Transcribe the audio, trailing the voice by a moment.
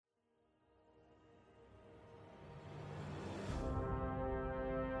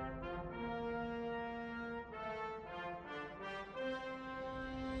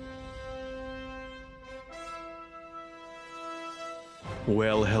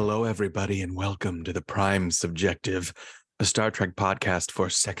Well, hello, everybody, and welcome to the Prime Subjective, a Star Trek podcast for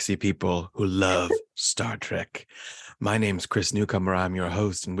sexy people who love Star Trek. My name's Chris Newcomer. I'm your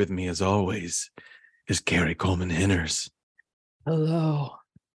host, and with me, as always, is Carrie Coleman Hinners. Hello.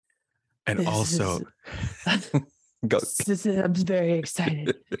 And also, go. I'm very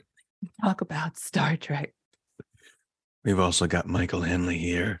excited to talk about Star Trek. We've also got Michael Henley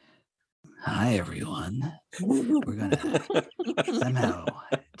here. Hi, everyone. We're going to somehow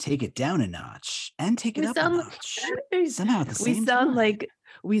take it down a notch and take it up a notch. Somehow at the same time.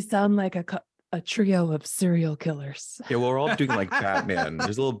 We sound like a trio of serial killers. Yeah, well, we're all doing like Batman.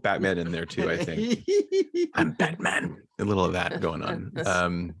 There's a little Batman in there too, I think. I'm Batman. A little of that going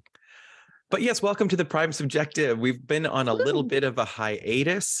on. But yes, welcome to the Prime Subjective. We've been on a little bit of a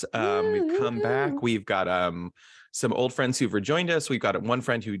hiatus. We've come back. We've got some old friends who've rejoined us. We've got one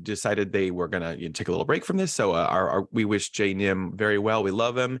friend who decided they were going to take a little break from this. So we wish Jay Nim very well. We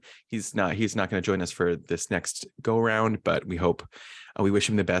love him. He's not going to join us for this next go round, but we hope we wish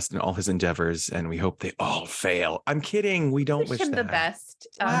him the best in all his endeavors, and we hope they all fail. I'm kidding. We don't wish him that. the best.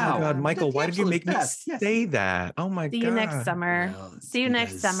 Wow. Oh my God, Michael, why did you make me say that? Oh my God. See you next summer. Well, See you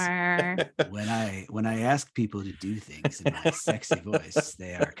next summer. When I ask people to do things in my sexy voice,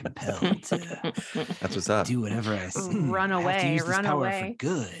 they are compelled to That's what's up. do whatever I say. Run I have to away, use this run power away. for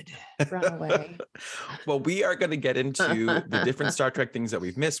good. Run away. Well, we are going to get into the different Star Trek things that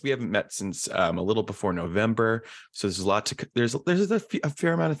we've missed. We haven't met since a little before November, so there's a lot to. There's a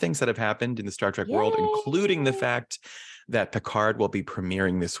fair amount of things that have happened in the Star Trek world, including the fact that Picard will be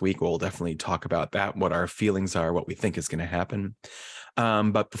premiering this week. We'll definitely talk about that, what our feelings are, what we think is going to happen.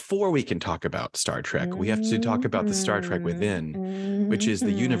 But before we can talk about Star Trek, we have to talk about the Star Trek within, which is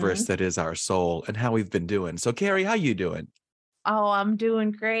the universe that is our soul, and how we've been doing. So, Carrie, how you doing? Oh, I'm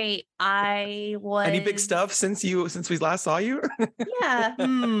doing great. I was Any big stuff since we last saw you? Yeah.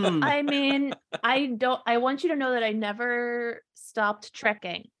 I mean, I want you to know that I never stopped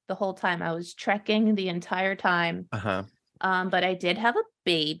trekking the whole time. I was trekking the entire time. Uh-huh. But I did have a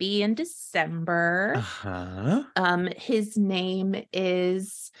baby in December. Uh-huh. His name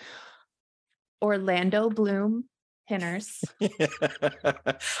is Orlando Bloom Hinners.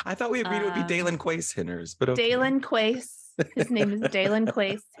 I thought we agreed it would be Dalen Quace Hinners, but okay. Dalen Quace. His name is Dalen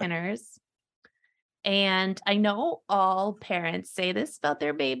Quace Hinners. And I know all parents say this about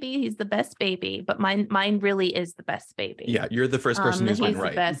their baby. He's the best baby, but mine really is the best baby. Yeah, you're the first person who's been he's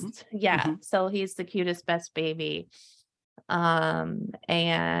right. The best. Yeah. Mm-hmm. So he's the cutest, best baby.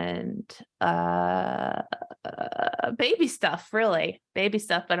 Baby stuff, really. Baby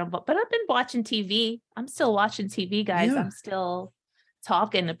stuff. But I've been watching TV. I'm still watching TV, guys. Yeah. I'm still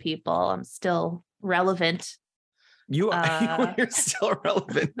talking to people. I'm still relevant. You are. You're still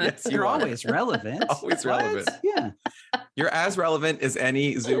relevant. Yes, You're always relevant. Always relevant. Yeah. You're as relevant as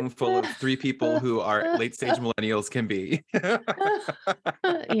any Zoom full of 3 people who are late stage millennials can be.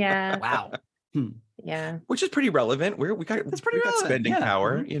 Yeah. Wow. Yeah. Which is pretty relevant. We got spending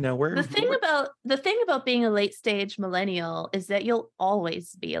power. You know, the thing about being a late stage millennial is that you'll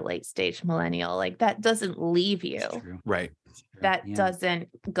always be a late stage millennial. Like that doesn't leave you. Right. That doesn't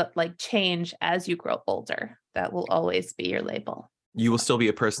change as you grow older. That will always be your label. You will still be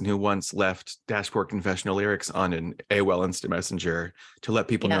a person who once left dashboard confessional lyrics on an AOL Instant Messenger to let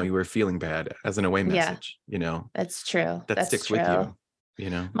people know you were feeling bad as an away message. You know, that's true. That sticks with you. You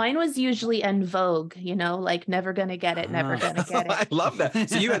know, mine was usually en vogue, like never gonna get it, never gonna get it. I love that.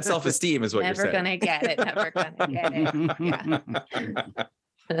 So you had self-esteem is what you're saying. Never gonna get it, never gonna get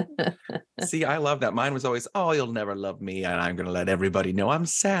it. Yeah. See, I love that. Mine was always, oh, you'll never love me, and I'm gonna let everybody know I'm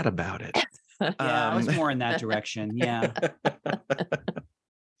sad about it. Yeah, I was more in that direction. Yeah.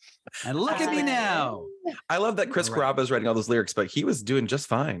 And look at me now. I love that Chris Caraba's writing all those lyrics, but he was doing just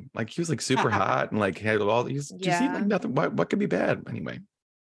fine. Like he was like super hot and like had all these just seemed like nothing. What could be bad anyway?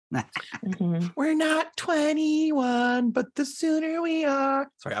 We're not 21, but the sooner we are.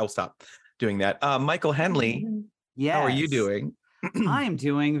 Sorry, I will stop doing that. Michael Henley, how are you doing? I'm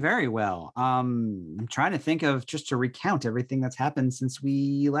doing very well. I'm trying to think of just to recount everything that's happened since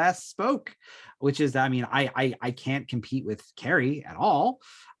we last spoke, which is, I mean, I can't compete with Carrie at all.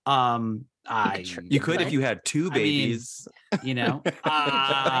 You could if you had 2 babies. I mean,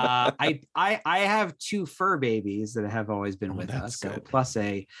 I have 2 fur babies that have always been with us. So plus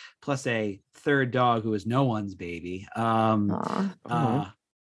a 3rd dog who is no one's baby. Yeah,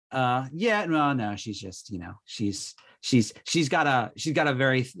 no, she's just, she's got a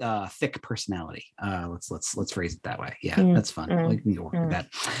very thick personality. Let's phrase it that way. Yeah, that's fun. We can work with that.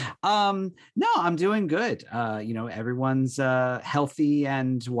 No, I'm doing good. Everyone's healthy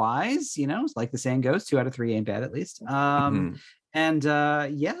and wise, like the saying goes, 2 out of 3 ain't bad at least. And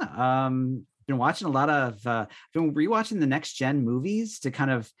been watching a lot of been rewatching the Next Gen movies to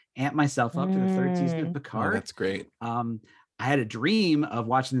kind of amp myself up for the third season of Picard. Oh, that's great. I had a dream of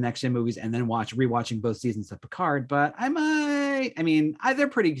watching the Next Gen movies and then rewatching both seasons of Picard, but they're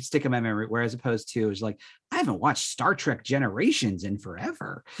pretty stick in my memory. Whereas opposed to is like, I haven't watched Star Trek Generations in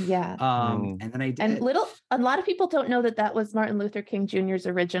forever. Yeah. And then I did. And a lot of people don't know that was Martin Luther King Jr.'s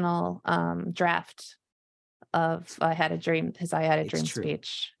original draft of I Had a Dream, his I Had a Dream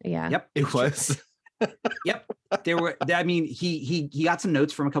speech. Yeah. Yep. It was. Yep. He got some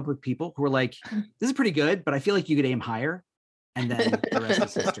notes from a couple of people who were like, this is pretty good, but I feel like you could aim higher. And then the rest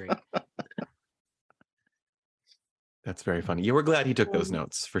is history. That's very funny. You were glad he took those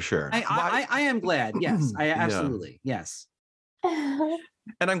notes for sure. I am glad. Yes, I absolutely. Yeah. Yes.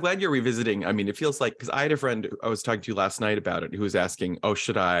 And I'm glad you're revisiting. I mean, it feels like, because I had a friend I was talking to last night about it who was asking, oh,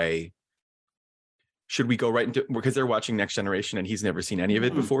 should we go right into, because they're watching Next Generation and he's never seen any of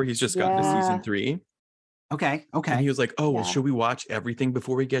it before. He's just gotten to season 3. Okay. And he was like, oh, well, should we watch everything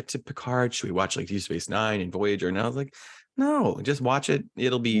before we get to Picard? Should we watch like Deep Space Nine and Voyager? And I was like, no, just watch it.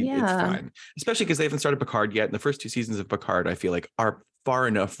 It's fine. Especially because they haven't started Picard yet. And the first 2 seasons of Picard, I feel like, are far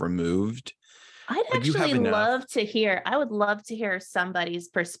enough removed. I would love to hear somebody's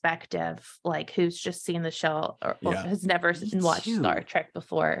perspective, like who's just seen the show or has never watched Star Trek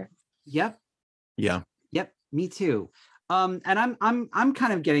before. Yep. Yeah. Yep. Me too. And I'm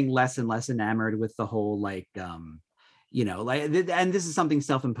kind of getting less and less enamored with the whole and this is something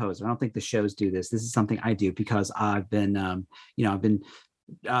self-imposed. I don't think the shows do this. This is something I do because I've been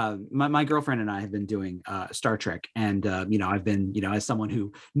my girlfriend and I have been doing Star Trek, and I've been, as someone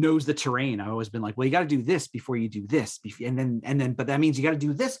who knows the terrain, I've always been like, well, you got to do this before you do this, and then but that means you got to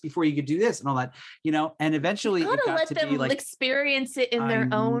do this before you could do this and all that, and eventually you gotta let them experience it in their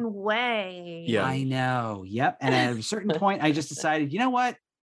own way. Yeah, I know. Yep. And at a certain point, I just decided, you know what,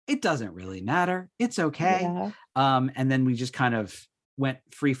 it doesn't really matter. It's okay. Yeah. And then we just kind of went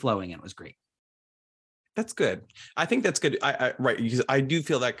free flowing, and it was great. That's good. I think that's good. Right. Because I do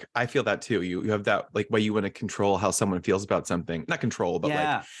feel like I feel that too. You have that like way you want to control how someone feels about something, not control, but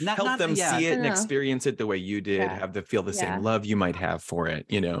help them see it and experience it the way you did, feel the same love you might have for it,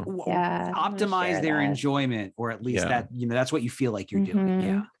 optimize their enjoyment, or at least that, that's what you feel like you're doing.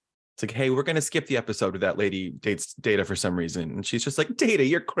 Yeah. It's like, hey, we're going to skip the episode where that lady dates Data for some reason. And she's just like, Data,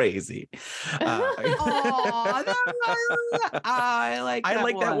 you're crazy. I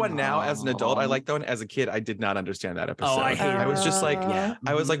like that one now as an adult. I like that one as a kid. I did not understand that episode. I was just like,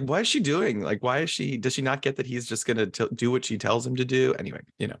 I was like, what is she doing? Like, does she not get that he's just going to do what she tells him to do? Anyway,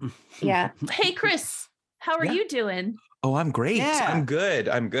 Yeah. Hey, Chris, how are you doing? Oh, I'm great. Yeah. I'm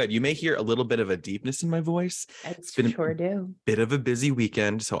good. You may hear a little bit of a deepness in my voice. It's been a bit of a busy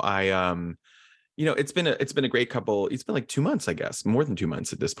weekend. So I, it's been a great couple. It's been like 2 months, I guess, more than 2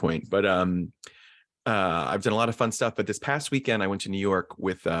 months at this point. But I've done a lot of fun stuff. But this past weekend, I went to New York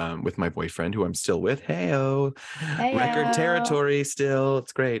with my boyfriend, who I'm still with. Heyo. Record territory still.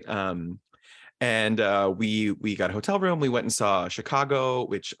 It's great. And we got a hotel room. We went and saw Chicago,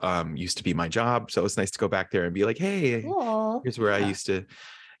 which used to be my job. So it was nice to go back there and be like, hey, here's where I used to.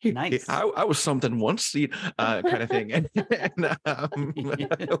 Nice. I was something once, kind of thing, and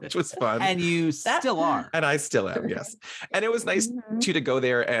which was fun. And you still are. And I still am, yes. And it was nice to go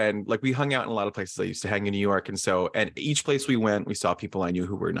there, and like we hung out in a lot of places I used to hang in New York, and each place we went, we saw people I knew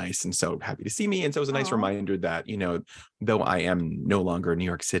who were nice and so happy to see me, and so it was a nice reminder that though I am no longer in New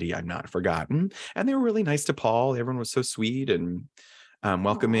York City, I'm not forgotten. And they were really nice to Paul. Everyone was so sweet and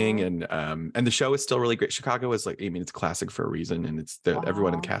welcoming, and the show is still really great. Chicago is it's classic for a reason, and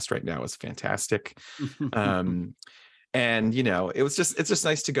everyone in the cast right now is fantastic. And it's just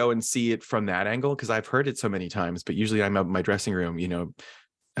nice to go and see it from that angle, because I've heard it so many times, but usually I'm out in my dressing room,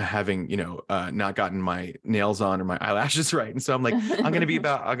 having not gotten my nails on or my eyelashes right, and so I'm like,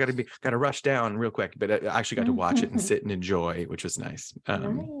 gotta rush down real quick, but I actually got to watch it and sit and enjoy, which was nice.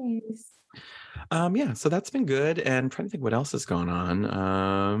 Nice. So that's been good. And I'm trying to think what else has gone on.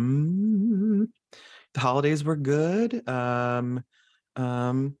 The holidays were good. I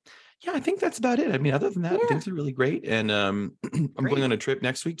think that's about it. I mean, other than that, things are really great. And I'm going on a trip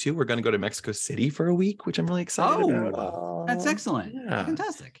next week too. We're going to go to Mexico City for a week, which I'm really excited about. That's excellent. Yeah.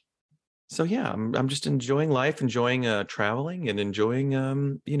 Fantastic. So I'm just enjoying life, enjoying traveling, and enjoying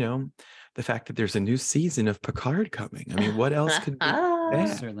the fact that there's a new season of Picard coming. I mean, what else could be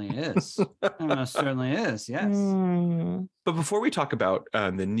It certainly is. It certainly is, yes. But before we talk about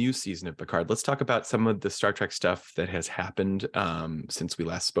the new season of Picard, let's talk about some of the Star Trek stuff that has happened since we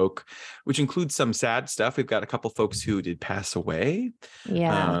last spoke, which includes some sad stuff. We've got a couple folks who did pass away,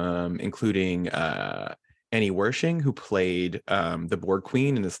 including Annie Wershing, who played the Borg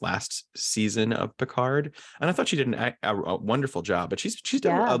Queen in this last season of Picard, and I thought she did a wonderful job. But she's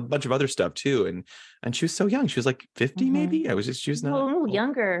done a bunch of other stuff too, and she was so young. She was like 50, maybe. She was not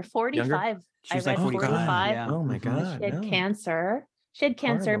younger, 45. Younger? She was I read like 45. Yeah. Oh my god! She had No. cancer. She had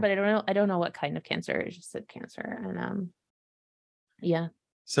cancer, Horrible. but I don't know what kind of cancer. It just said cancer, and yeah,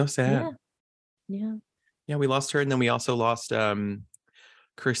 So sad. yeah. Yeah, we lost her, and then we also lost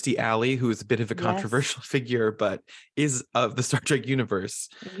Kirstie Alley, who is a bit of a Yes. controversial figure, but is of the Star Trek universe.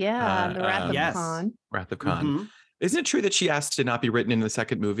 Yeah, the Wrath of yes. Khan. Wrath of Khan. Mhm. Isn't it true that she asked to not be written in the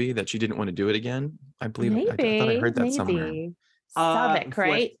second movie, that she didn't want to do it again? I believe Maybe. I thought I heard that somewhere. Saavik,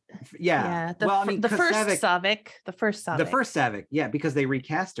 right? Yeah. The, well, I mean, the 'cause first Saavik- Saavik. The first Saavik. The first Saavik, yeah, because they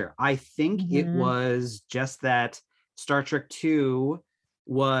recast her. I think it Mhm. was just that Star Trek 2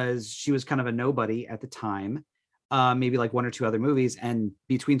 she was kind of a nobody at the time. Maybe like one or two other movies. And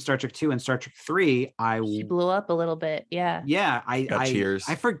between Star Trek 2 and Star Trek 3, She blew up a little bit. Yeah. Got Cheers.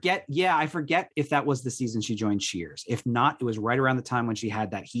 I forget if that was the season she joined Cheers. If not, it was right around the time when she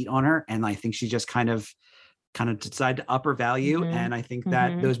had that heat on her. And I think she just kind of decided to up her value. Mhm. And I think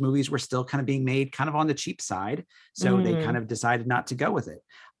that Mhm. those movies were still kind of being made kind of on the cheap side. So they Mhm. kind of decided not to go with it.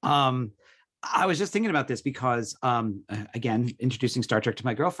 I was just thinking about this because again, introducing Star Trek to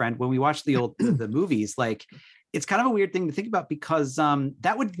my girlfriend, when we watched the movies, like it's kind of a weird thing to think about because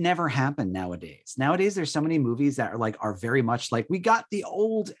that would never happen nowadays. Nowadays, there's so many movies that are very much like we got the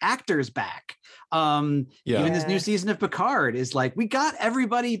old actors back. Even this new season of Picard is like we got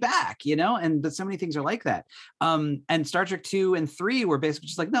everybody back, but so many things are like that. And Star Trek 2 and 3 were basically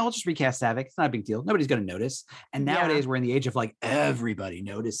just like, no, we'll just recast Saavik. It's not a big deal. Nobody's going to notice. And nowadays we're in the age of like everybody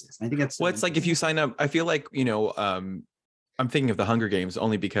notices. And I think that's it's like if you sign up, I feel like, I'm thinking of the Hunger Games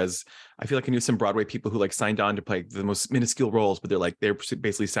only because I feel like I knew some Broadway people who like signed on to play the most minuscule roles, but they're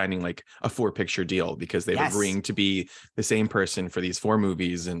basically signing like a 4-picture deal because they're agreeing to be the same person for these 4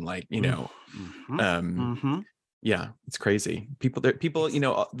 movies. And like, yeah, it's crazy. People,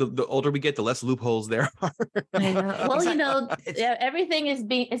 the older we get, the less loopholes there are. I know. Well, everything is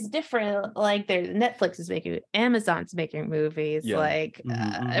different. Like Netflix is making, Amazon's making movies. Yeah. Like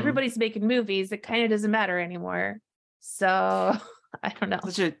everybody's making movies. It kind of doesn't matter anymore. So I don't know.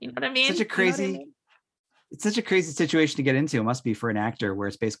 You know what I mean? It's such a crazy situation to get into. It must be for an actor where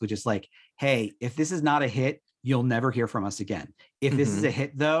it's basically just like, hey, if this is not a hit, you'll never hear from us again. If this is a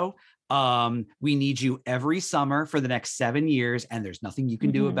hit though, we need you every summer for the next 7 years and there's nothing you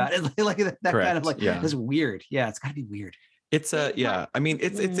can do about it. Like that kind of like, that's weird. Yeah. It's gotta be weird. It's I mean,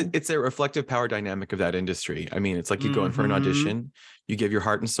 it's a reflective power dynamic of that industry. I mean, it's like you go in for an audition, you give your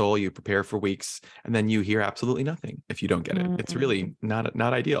heart and soul, you prepare for weeks, and then you hear absolutely nothing if you don't get it. It's really not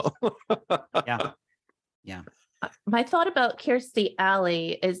ideal. Yeah. My thought about Kirstie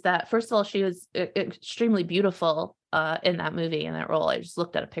Alley is that, first of all, she was extremely beautiful in that movie, in that role. I just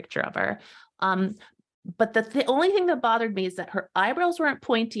looked at a picture of her. But the only thing that bothered me is that her eyebrows weren't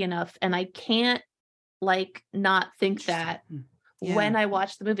pointy enough, and I can't not think that when I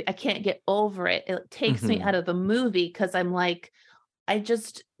watch the movie. I can't get over it. It takes me out of the movie because I'm like, it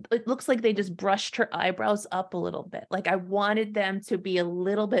looks like they just brushed her eyebrows up a little bit. Like I wanted them to be a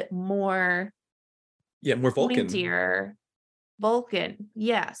little bit more more Vulcan. Pointier. Vulcan.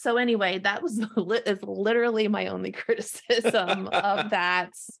 Yeah. So anyway, that was is literally my only criticism of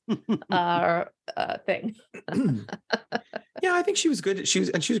that thing. Yeah, I think she was good. She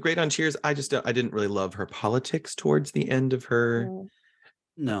was great on Cheers. I didn't really love her politics towards the end of her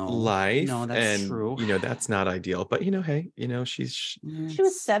life. No, that's true. That's not ideal. But hey, she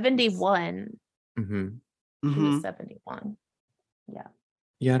was 71. Mm-hmm. She was 71. Yeah.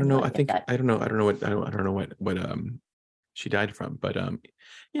 Yeah, I don't know. I don't know what she died from, but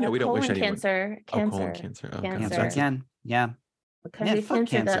we don't wish anyone cancer. Colon cancer. Oh, Cancer again. Yeah. The kind of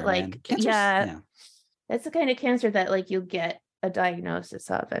cancer that it's the kind of cancer that like you get a diagnosis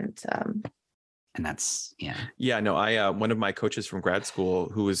of, and that's no, I one of my coaches from grad school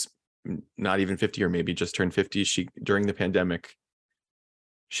who was not even 50 or maybe just turned 50, she during the pandemic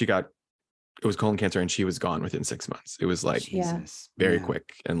it was colon cancer and she was gone within 6 months. It was like very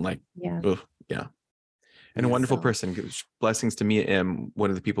quick and like and a wonderful person. Blessings to me, one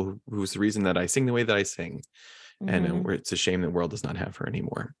of the people who's the reason that I sing the way that I sing. And it's a shame the world does not have her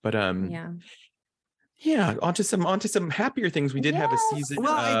anymore. But onto some happier things. We did have a season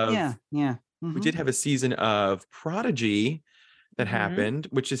we did have a season of Prodigy that happened,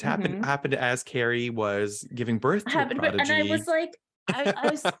 which has happened as Carrie was giving birth to Prodigy. And I was like,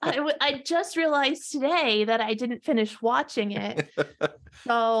 I just realized today that I didn't finish watching it.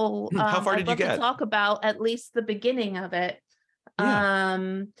 So how far did you get? To talk about at least the beginning of it.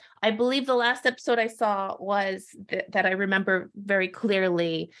 Yeah. I believe the last episode I saw was that I remember very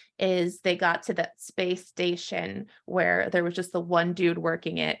clearly is they got to that space station where there was just the one dude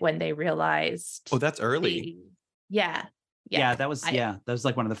working it when they realized. Oh, that's early. Yeah. That was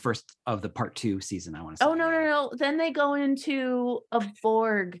like one of the first of the part 2 season, I want to say. Oh, no. Then they go into a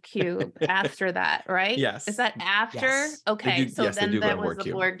Borg cube after that, right? Yes. Is that after? Yes. Okay. Then that was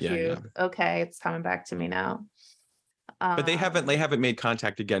the Borg cube. Yeah. Okay. It's coming back to me now. But they haven't made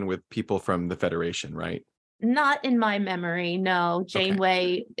contact again with people from the Federation, right? Not in my memory. No.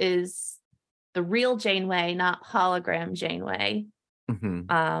 Janeway is the real Janeway, not hologram Janeway.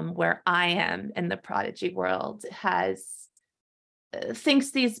 Where I am in the Prodigy world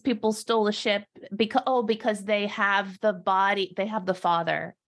thinks these people stole a ship because they have the body, they have the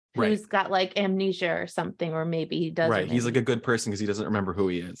father who's got like amnesia or something, or maybe he doesn't. Right. He's like a good person because he doesn't remember who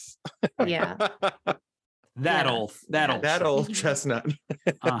he is. Yeah. That old chestnut.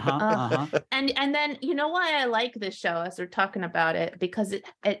 And then you know why I like this show as we're talking about it, because it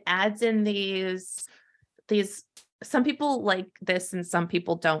adds in these some people like this and some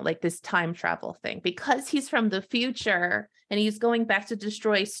people don't, like this time travel thing, because he's from the future and he's going back to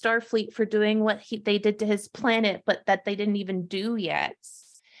destroy Starfleet for doing what they did to his planet, but that they didn't even do yet.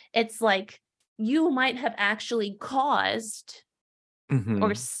 It's like you might have actually caused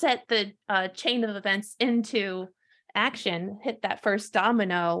or set the chain of events into action, hit that first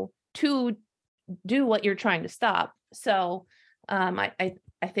domino to do what you're trying to stop. So I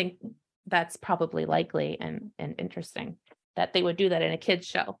think that's probably likely and interesting that they would do that in a kids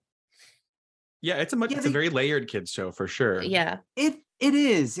show. Yeah, it's a very layered kids show for sure. Yeah, it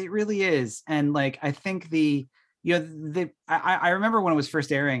is. It really is. And like, I think I remember when it was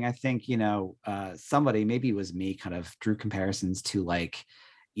first airing, I think, somebody, maybe it was me, kind of drew comparisons to like,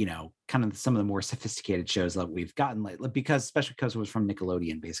 kind of some of the more sophisticated shows that we've gotten lately, especially because it was from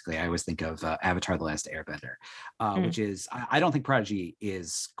Nickelodeon. Basically, I always think of Avatar: The Last Airbender, which is, I don't think Prodigy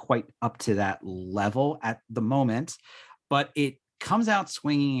is quite up to that level at the moment, but it comes out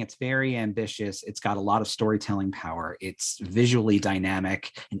swinging. It's very ambitious. It's got a lot of storytelling power. It's visually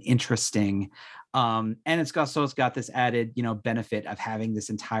dynamic and interesting. And it's got this added, benefit of having this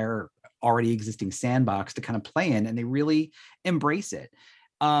entire already existing sandbox to kind of play in, and they really embrace it.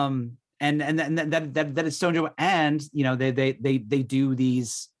 And that is so enjoyable. And they do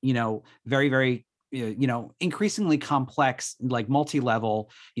these very, very increasingly complex, like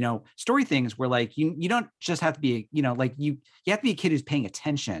multi-level story things where like you don't just have to be you have to be a kid who's paying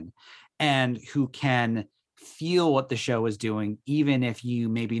attention and who can feel what the show is doing, even if you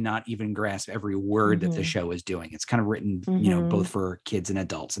maybe not even grasp every word that the show is doing. It's kind of written both for kids and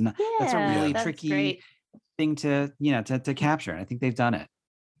adults, and that's a really tricky thing to capture, and I think they've done it.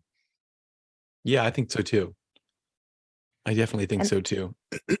 Yeah, I think so too. I definitely think so too.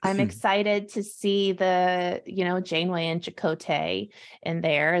 I'm excited to see the, Janeway and Chakotay in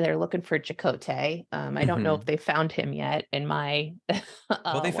there. They're looking for Chakotay. I don't know if they found him yet in my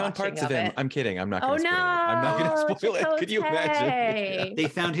well, they found parts of him. It. I'm kidding. I'm not going to spoil it. I'm not going to spoil it. Could you imagine? Yeah. They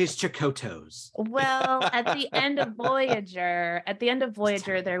found his Chakotos. Well, at the end of Voyager,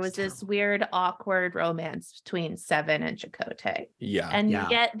 there was this weird, awkward romance between Seven and Chakotay. Yeah. And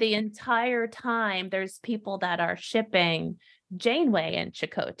yet the entire time there's people that are shipping Janeway and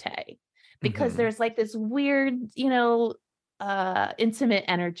Chakotay because there's like this weird, intimate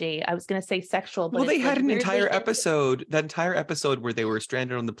energy. I was going to say sexual, but they had an entire episode, that entire episode where they were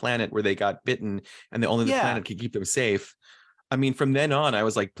stranded on the planet where they got bitten and the planet could keep them safe. I mean, from then on, I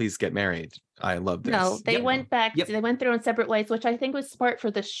was like, please get married. I love this. No, they went back. They went through in separate ways, which I think was smart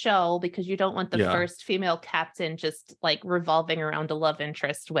for the show because you don't want the first female captain just like revolving around a love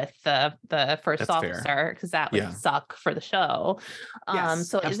interest with the first officer because that would suck for the show. So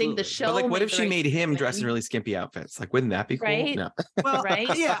absolutely. I think the show. But like, what if she made him dress in really skimpy outfits? Like, wouldn't that be cool? Right? No. Well,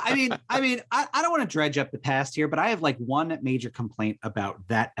 right? Yeah. I mean, I don't want to dredge up the past here, but I have like one major complaint about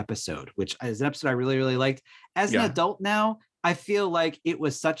that episode, which is an episode I really, really liked. As an adult now, I feel like it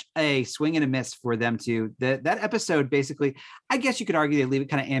was such a swing and a miss for them to that episode. Basically, I guess you could argue they leave it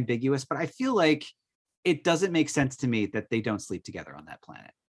kind of ambiguous, but I feel like it doesn't make sense to me that they don't sleep together on that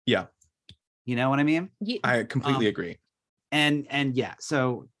planet. Yeah. You know what I mean? I completely agree. And yeah,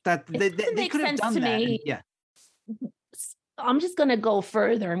 so that they could have done that. And, yeah. I'm just going to go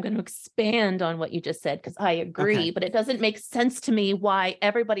further. I'm going to expand on what you just said because I agree, but it doesn't make sense to me why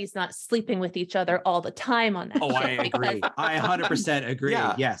everybody's not sleeping with each other all the time on that. Oh, I agree. I 100% agree.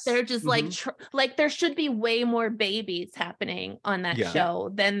 Yeah. Yes. They're just like there should be way more babies happening on that show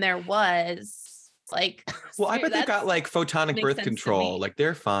than there was Like, well, I bet they've got like photonic makes birth sense to control. me. Like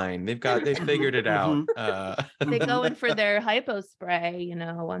they're fine. They figured it out. They go in for their hypo spray,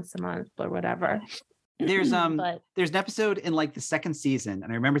 once a month or whatever. There's But there's an episode in like the second season,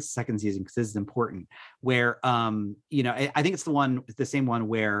 and I remember it's the second season because this is important, where I think it's the same one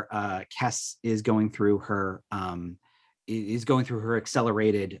where Kes is going through her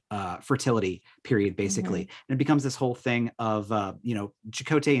accelerated fertility period, basically. And it becomes this whole thing of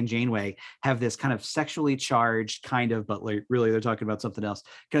Chakotay and Janeway have this kind of sexually charged kind of, but like really they're talking about something else,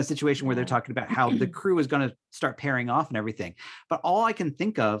 kind of situation where they're talking about how the crew is going to start pairing off and everything. But all I can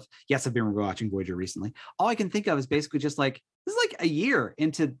think of, yes, I've been watching Voyager recently, all I can think of is basically just like, this is like a year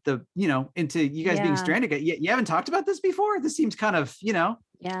into into you guys being stranded. You haven't talked about this before? This seems kind of, I don't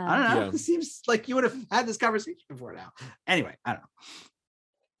know. It seems like you would have had this conversation before now. Anyway, I don't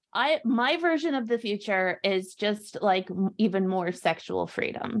know. My version of the future is just like even more sexual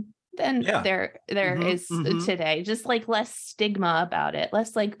freedom than there is today. Just like less stigma about it.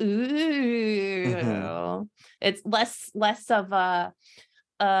 Less like, ooh. It's less of a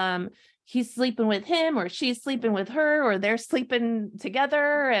he's sleeping with him or she's sleeping with her or they're sleeping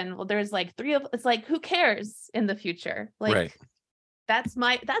together and there's like three of it's like, who cares in the future? Like that's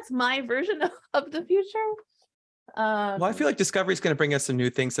my version of the future. Well, I feel like Discovery's going to bring us some new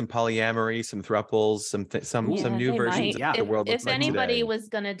things, some polyamory, some thruples, some new versions of the world. If anybody was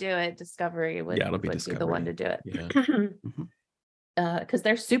going to do it, Discovery would be the one to do it. Because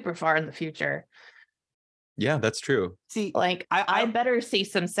they're super far in the future. Yeah, that's true. See, like I better see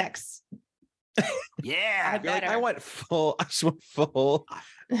some sex. Yeah, I want full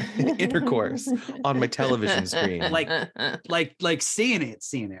intercourse on my television screen. Like seeing it,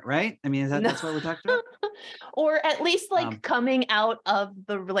 right? I mean, that's what we're talking about? Or at least like coming out of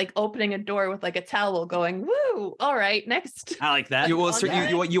the like opening a door with like a towel going, woo, all right, next. I like that. You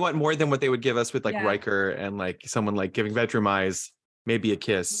want more than what they would give us with like Riker and like someone like giving bedroom eyes, maybe a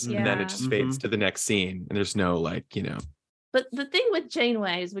kiss, and then it just fades to the next scene. And there's no But the thing with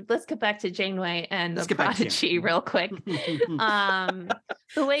Janeway is, let's get back to Janeway and the Prodigy real quick.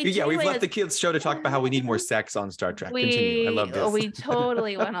 The way we've left the kids show to talk about how we need more sex on Star Trek. Continue. I love this. We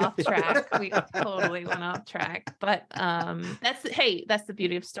totally went off track. But that's the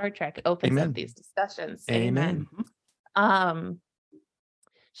beauty of Star Trek. It opens up these discussions. Amen.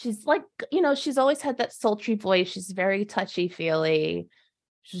 She's like, she's always had that sultry voice. She's very touchy-feely.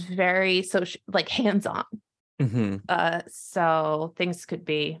 She's very like hands-on. So things could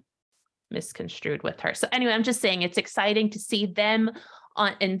be misconstrued with her. So anyway, I'm just saying it's exciting to see them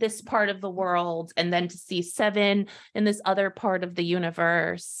in this part of the world and then to see Seven in this other part of the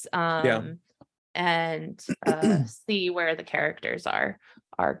universe and see where the characters are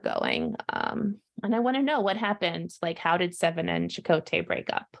going. And I want to know what happened. Like, how did Seven and Chakotay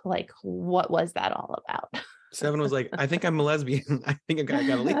break up? Like, what was that all about? Seven was like, I think I'm a lesbian. I think I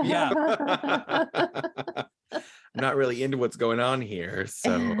gotta leave. Yeah. I'm not really into what's going on here,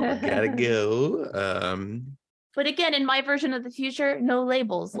 so I gotta go. But again, in my version of the future, no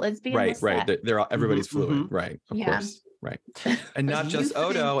labels. Lesbian. Right. They're all, everybody's fluid. Right. Of course. Right. And not just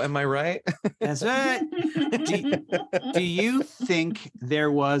Odo. Am I right? That's right. Do you think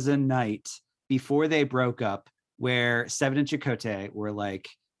there was a night before they broke up where Seven and Chakotay were like,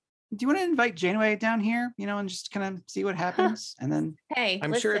 do you want to invite Janeway down here, and just kind of see what happens? And then,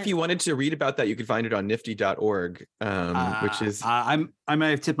 I'm sure if you wanted to read about that, you could find it on nifty.org, which is. I might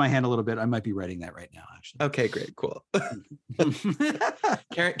have tipped my hand a little bit. I might be writing that right now, actually. Okay, great, cool.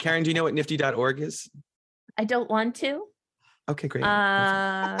 Karen, do you know what nifty.org is? I don't want to. Okay, great.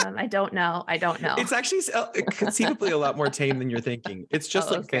 I don't know. It's actually conceivably a lot more tame than you're thinking. It's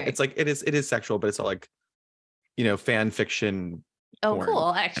just it's like it is sexual, but it's all like, fan fiction. Oh, porn.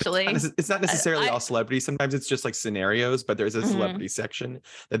 Cool. Actually, it's not necessarily all celebrities. Sometimes it's just like scenarios, but there's a celebrity section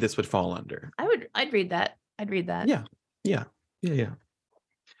that this would fall under. I'd read that. Yeah.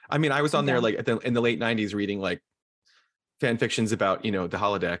 I mean, I was on there like in the late 90s reading like fan fictions about, the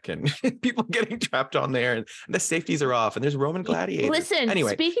holodeck and people getting trapped on there and the safeties are off and there's Roman gladiators. Listen,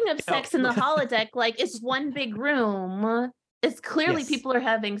 anyway, speaking of sex in the holodeck, like it's one big room. It's clearly people are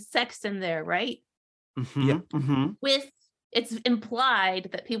having sex in there, right? It's implied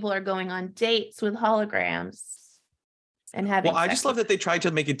that people are going on dates with holograms and having. Well, I just love that they tried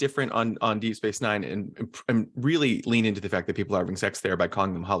to make it different on Deep Space Nine and really lean into the fact that people are having sex there by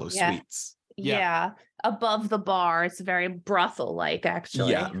calling them hollow suites. Yeah, above the bar, it's very brothel-like,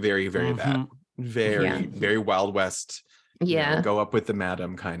 actually. Yeah, very, very that, very, very Wild West. Yeah, go up with the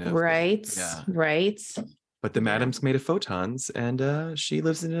madam kind of. Right. Yeah. Right. But the madam's made of photons, and she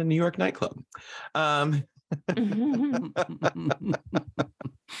lives in a New York nightclub.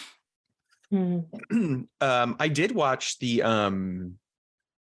 I did watch the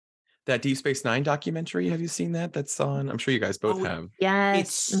that Deep Space Nine documentary. Have you seen that? That's on. I'm sure you guys both have. Yes.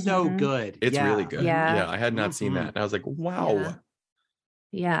 It's so good. It's really good. Yeah. I had not seen that. And I was like, wow.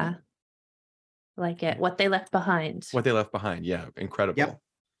 Yeah. Like it. What They Left Behind. What They Left Behind. Yeah. Incredible.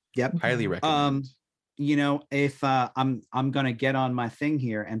 Yep. Highly recommend. You know, if I'm gonna get on my thing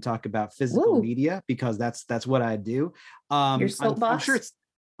here and talk about physical media, because that's what I do. Your soapbox? I'm sure it's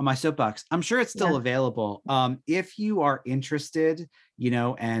on my soapbox. I'm sure it's still available. If you are interested, you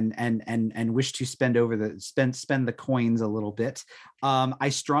know, and wish to spend the coins a little bit, I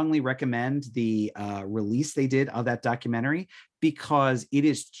strongly recommend the release they did of that documentary, because it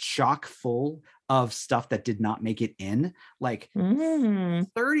is chock full of stuff that did not make it in, like 30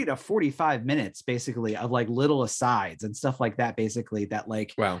 to 45 minutes basically of like little asides and stuff like that, basically, that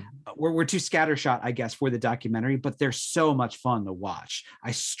like, wow, we're too scattershot, I guess, for the documentary, but they're so much fun to watch.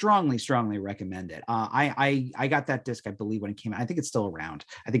 I strongly recommend it. I got that disc, I believe, when it came out. I think it's still around.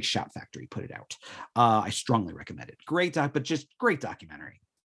 I think Shop Factory put it out. I strongly recommend it. Great documentary.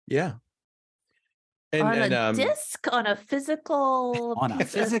 Yeah. On a disc, on a physical,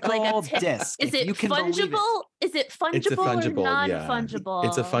 disc. Is it fungible? Is it fungible, it's a fungible or non-fungible? Yeah.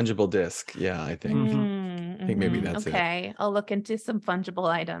 It's a fungible disc. Yeah, I think. I think maybe that's it. Okay, I'll look into some fungible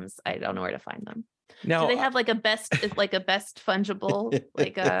items. I don't know where to find them. Now, do they have like a best fungible,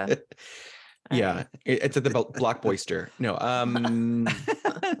 like a? Yeah, it's at the Blockbuster. No,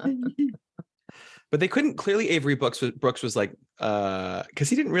 but they couldn't. Clearly, Avery Brooks was like, because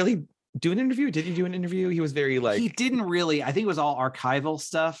he didn't really do an interview. Did he do an interview? He was very like, he didn't really. I think it was all archival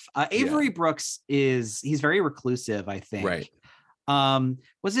stuff. Avery Brooks he's very reclusive, I think. Right.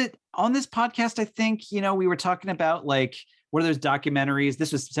 Was it on this podcast? I think, you know, we were talking about like, what are those documentaries?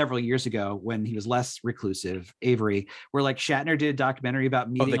 This was several years ago when he was less reclusive, Avery, where like Shatner did a documentary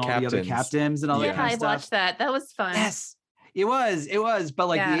about meeting all the other captains and all that kind of stuff. I watched that. That was fun. Yes. It was, but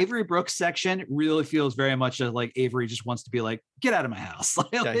like the Avery Brooks section really feels very much like Avery just wants to be like, get out of my house.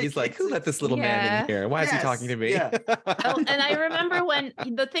 He's like, who let this little man in here? Why is he talking to me? And I remember when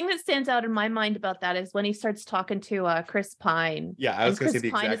the thing that stands out in my mind about that is when he starts talking to Chris Pine. Yeah, I was going to say the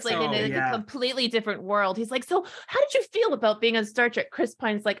Pine exact is like in a completely different world. He's like, so how did you feel about being on Star Trek? Chris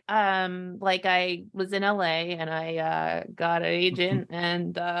Pine's like I was in LA and I got an agent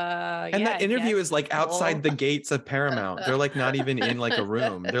and that interview is like outside the gates of Paramount. They're like not even in like a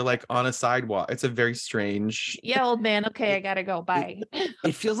room. They're like on a sidewalk. It's a very strange. Yeah, old man. Okay, I gotta go. Bye.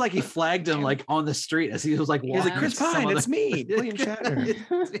 It feels like he flagged him like on the street as he was like, he's like, Chris Pine, it's me, William Shatner.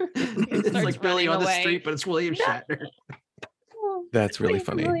 It's like Billy on the street, but it's William Shatner. That's really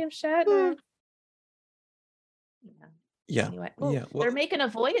funny. William Shatner. Yeah. Anyway, they're making a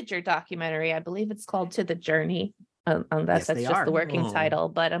Voyager documentary. I believe it's called To the Journey. That's just the working title,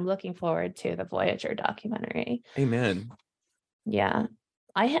 but I'm looking forward to the Voyager documentary. Amen. Yeah.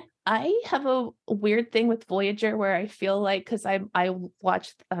 I have a weird thing with Voyager where I feel like, because I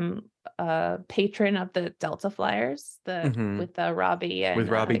watched Patron of the Delta Flyers, with Robbie and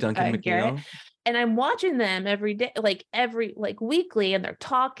Duncan McNeil. And I'm watching them every day, like weekly, and they're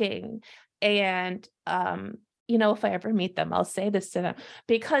talking. And you know, if I ever meet them, I'll say this to them,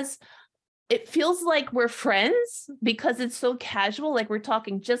 because it feels like we're friends, because it's so casual. Like we're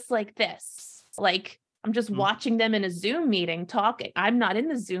talking just like this. Like I'm just watching them in a Zoom meeting talking. I'm not in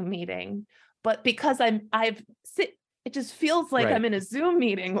the Zoom meeting, but because it just feels like I'm in a Zoom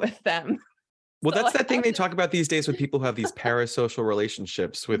meeting with them. Well, that's that thing they talk about these days with people who have these parasocial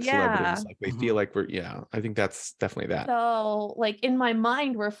relationships with celebrities. Like they feel like I think that's definitely that. So like in my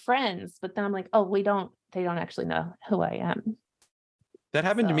mind, we're friends, but then I'm like, oh, they don't actually know who I am. That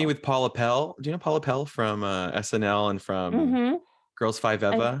happened to me with Paula Pell. Do you know Paula Pell from SNL and from Girls Five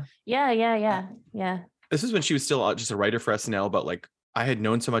Eva? Yeah. This is when she was still just a writer for SNL, but like I had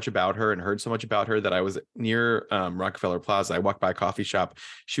known so much about her and heard so much about her that I was near Rockefeller Plaza. I walked by a coffee shop.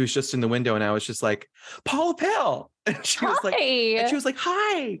 She was just in the window and I was just like, Paula Pell. And she was like,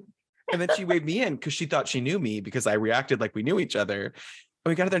 hi. And then she waved me in because she thought she knew me because I reacted like we knew each other. And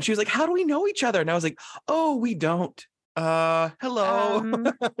we got there and she was like, how do we know each other? And I was like, oh, we don't. Hello.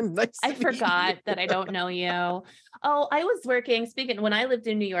 Nice. I forgot that I don't know you. Oh, I was working, when I lived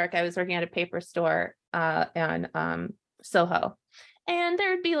in New York, I was working at a paper store on Soho. And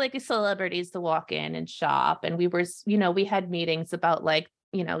there'd be like celebrities to walk in and shop. And we were, we had meetings about like,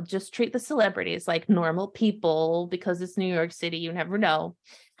 just treat the celebrities like normal people, because it's New York City, you never know.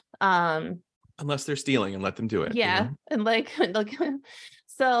 Unless they're stealing, and let them do it. Yeah. And like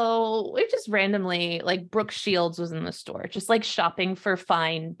so we just randomly, like Brooke Shields was in the store, just like shopping for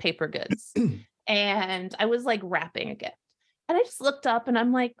fine paper goods. And I was like wrapping a gift. And I just looked up and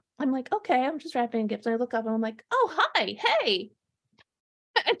I'm like, okay, I'm just wrapping gifts. And I look up and I'm like, oh, hi, hey.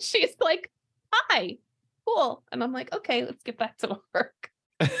 And she's like, hi, cool. And I'm like, okay, let's get back to work.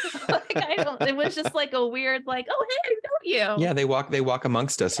 Like, it was just like a weird, like, oh, hey, I know you. Yeah, they walk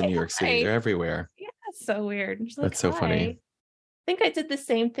amongst us in New York City. They're everywhere. Yeah, it's so weird. Like, that's so funny. I think I did the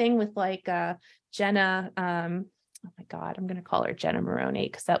same thing with like Jenna. Oh my God, I'm gonna call her Jenna Maroney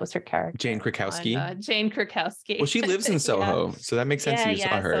because that was her character. Jane Krakowski. Jane Krakowski. Well, she lives in Soho, so that makes sense. You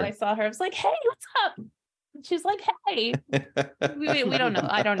saw her. So I saw her. I was like, hey, what's up? And she's like, hey. we don't know.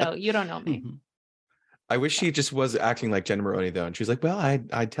 I don't know. You don't know me. I wish she just was acting like Jenna Maroney though, and she was like, well,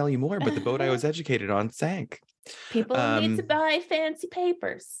 I'd tell you more, but the boat I was educated on sank. People need to buy fancy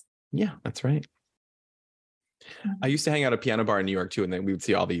papers. Yeah, that's right. I used to hang out at a piano bar in New York too, and then we would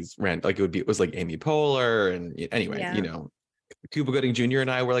see all these it was like Amy Poehler, and anyway, Cuba Gooding Jr. and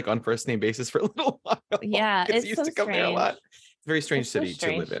I were like on first name basis for a little while. Yeah, it's used to come there a lot. It's a very strange city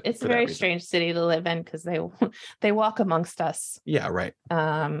to live in. It's a very strange city to live in because they walk amongst us. Yeah, right.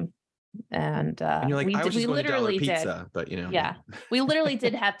 And you're like, I was just going to Dollar Pizza, but yeah, we literally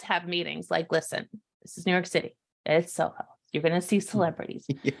did have to have meetings. Like, listen, this is New York City. It's Soho. You're going to see celebrities.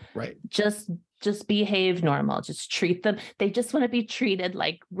 Yeah, right. Just behave normal. Just treat them. They just want to be treated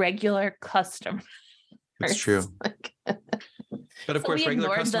like regular customers. That's true. But of course,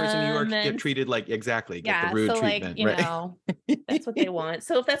 regular customers in New York get treated like get the rude treatment. Like, that's what they want.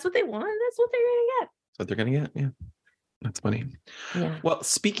 So if that's what they want, that's what they're going to get. That's what they're going to get. Yeah. That's funny. Yeah. Well,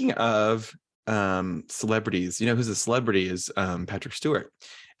 speaking of celebrities, who's a celebrity is Patrick Stewart.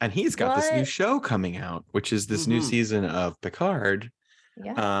 And he's got this new show coming out, which is this new season of Picard,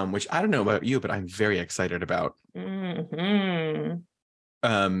 which I don't know about you, but I'm very excited about. Mm-hmm.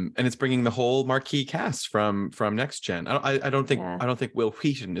 And it's bringing the whole marquee cast from Next Gen. I don't think Will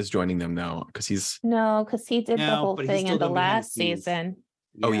Wheaton is joining them though, because he did the whole thing in the last season.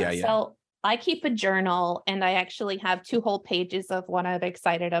 Oh yeah. So I keep a journal, and I actually have 2 whole pages of what I'm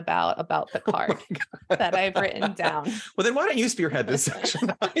excited about Picard that I've written down. Well, then why don't you spearhead this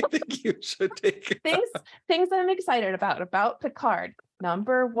section? I think you should take things I'm excited about Picard.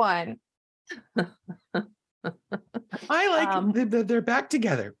 Number 1. I like they're back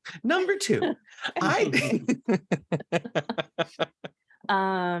together. Number 2,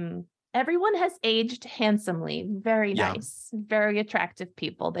 everyone has aged handsomely. Very nice, very attractive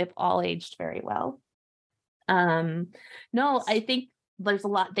people. They've all aged very well. No, I think there's a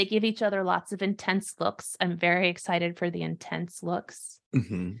lot. They give each other lots of intense looks. I'm very excited for the intense looks.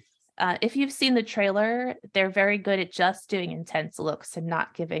 Mm-hmm. If you've seen the trailer, they're very good at just doing intense looks and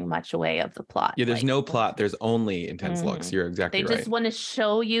not giving much away of the plot. Yeah, there's no plot. There's only intense looks. You're exactly right. They just want to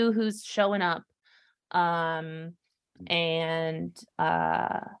show you who's showing up.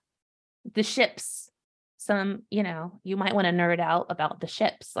 The ships, you might want to nerd out about the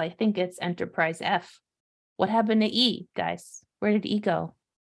ships. I think it's Enterprise F. What happened to E, guys? Where did E go?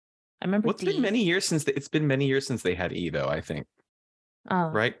 I remember. It's been many years since they had E, though. I think. Oh,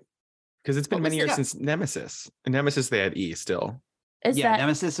 right, because it's been many years since Nemesis. In Nemesis, they had E still.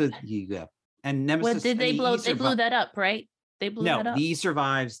 Nemesis with E, and Nemesis. What did they blow? They blew that up, right? They blew that up. E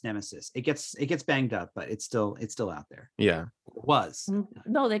survives Nemesis. It gets banged up, but it's still out there. Yeah, it was.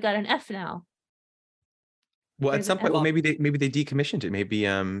 No, they got an F now. Well, at some point, maybe they decommissioned it. Maybe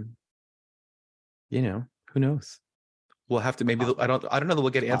who knows? We'll have to. Maybe I don't know that we'll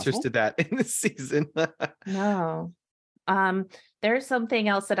get answers to that in this season. No, there's something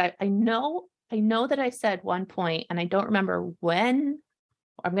else that I know that I said one point, and I don't remember when.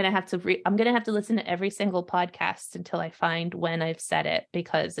 I'm gonna have to listen to every single podcast until I find when I've said it,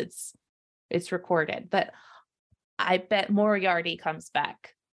 because it's recorded. But I bet Moriarty comes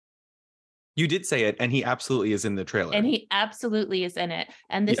back. You did say it, and he absolutely is in the trailer. And he absolutely is in it.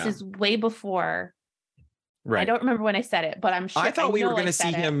 And this is way before. Right. I don't remember when I said it, but I'm sure. I thought we were going to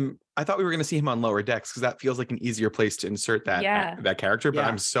see him. I thought we were going to see him on Lower Decks, because that feels like an easier place to insert that character. But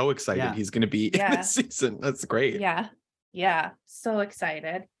I'm so excited he's going to be in this season. That's great. Yeah. So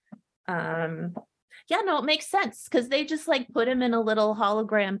excited. It makes sense, because they just like put him in a little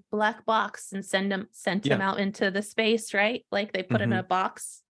hologram black box and sent him out into the space, right? Like they put him in a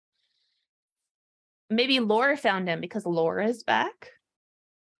box. Maybe Laura found him because Laura is back.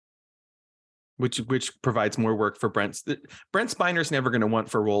 Which provides more work for Brent. Brent Spiner's never going to want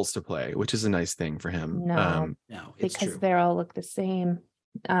for roles to play, which is a nice thing for him. No, it's because they all look the same.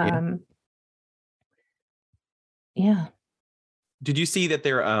 Yeah. Did you see that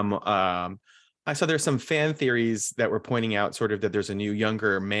there? I saw there's some fan theories that were pointing out sort of that there's a new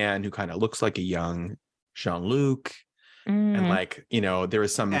younger man who kind of looks like a young Jean-Luc, and there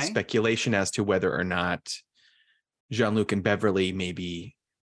was some speculation as to whether or not Jean-Luc and Beverly maybe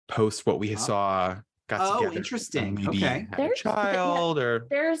post what we saw, got together. Interesting. Maybe Okay. had a child or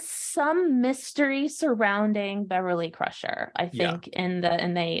there's some mystery surrounding Beverly Crusher, I think, and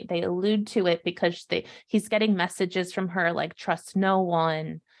they allude to it because he's getting messages from her like trust no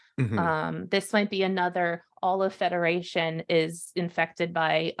one. This might be another, all of Federation is infected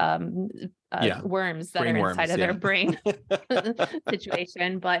by worms that brain are inside worms, of their brain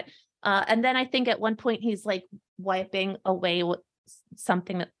situation. But and then I think at one point he's like wiping away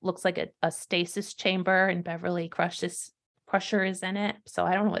something that looks like a stasis chamber, and Beverly Crusher is in it. So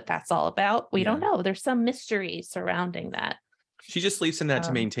I don't know what that's all about. We don't know. There's some mystery surrounding that. She just sleeps in that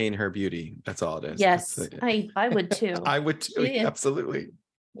to maintain her beauty. That's all it is. Yes, I would too. I would too. Absolutely.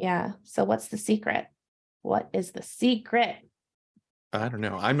 Yeah. So what's the secret? What is the secret? I don't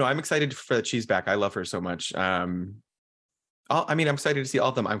know. I'm excited for that she's back. I love her so much. I'm excited to see all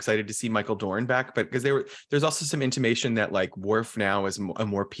of them. I'm excited to see Michael Dorn back, but because there's also some intimation that like Worf now is a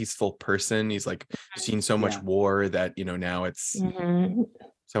more peaceful person. He's like seen so much war that, now it's, so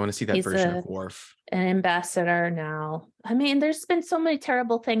I want to see that version of Worf. An ambassador now. I mean, there's been so many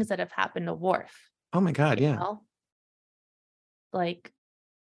terrible things that have happened to Worf. Oh my God. Yeah. Like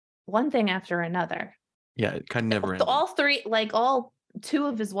one thing after another. Yeah. It kind of never ended. All three, like all two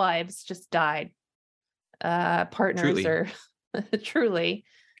of his wives just died. Partners or truly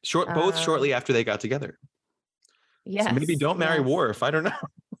both shortly after they got together. Yes. So maybe don't marry Worf. I don't know.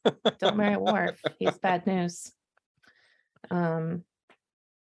 Don't marry Worf. He's bad news. And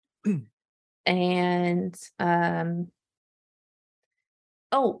I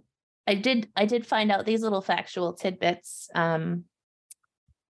did find out these little factual tidbits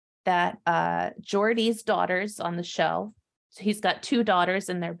that Geordi's daughters on the show. So he's got two daughters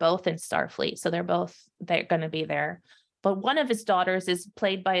and they're both in Starfleet. So they're going to be there. But one of his daughters is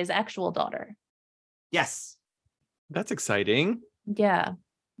played by his actual daughter. Yes. That's exciting. Yeah.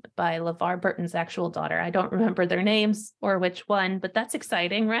 By LeVar Burton's actual daughter. I don't remember their names or which one, but that's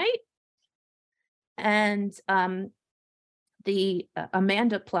exciting, right? And the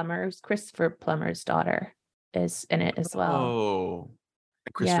Amanda Plummer, Christopher Plummer's daughter, is in it as well. Oh,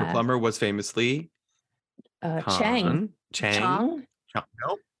 Christopher Plummer was famously Chang. No,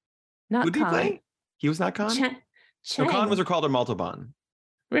 not who did he Khan. play? He was not Khan. Chang. No, Khan was Ricardo Montalban.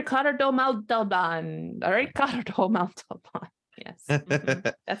 Ricardo Montalban. Yes,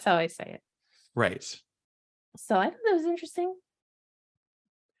 that's how I say it. Right. So I thought that was interesting.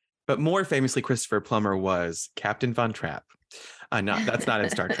 But more famously, Christopher Plummer was Captain Von Trapp. That's not in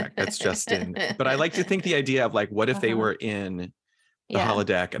Star Trek. That's just in. But I like to think the idea of like, what if they were in the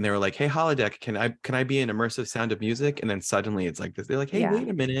holodeck and they were like, "Hey, holodeck, can I be an immersive sound of music?" And then suddenly it's like this. They're like, "Hey, wait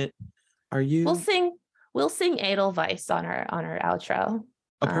a minute, are you?" We'll sing Edelweiss on our outro.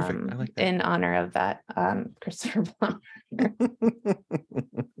 Oh, perfect. I like that. In honor of that, Christopher Plummer.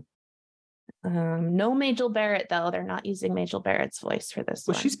 No Majel Barrett though. They're not using Majel Barrett's voice for this.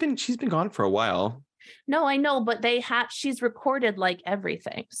 Well, she's been gone for a while. No, I know, but she's recorded like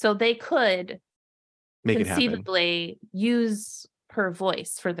everything, so they could conceivably use her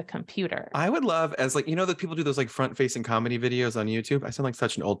voice for the computer. I would love, as like, that people do those like front facing comedy videos on YouTube. I sound like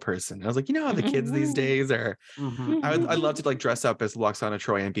such an old person. I was like, how the kids these days are. I'd love to like dress up as Loxana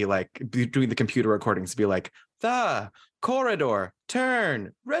Troy and be doing the computer recordings to be like, the corridor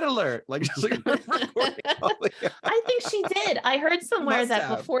turn red alert, like just like recording. I think she did. I heard somewhere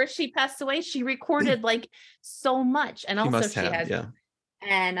that before she passed away, she recorded like so much, and also she has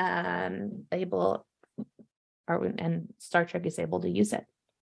and and Star Trek is able to use it.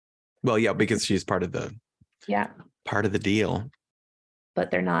 Well, yeah, because she's part of the deal.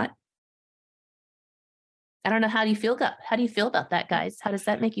 But they're not. I don't know. How do you feel about that, guys? How does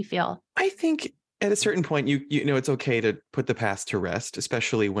that make you feel? I think at a certain point, you know, it's okay to put the past to rest,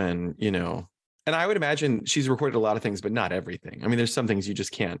 especially when, and I would imagine she's recorded a lot of things, but not everything. I mean, there's some things you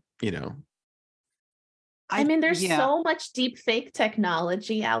just can't, I mean, there's so much deep fake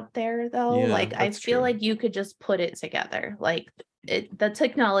technology out there, though. Yeah, like, I feel like you could just put it together. Like, the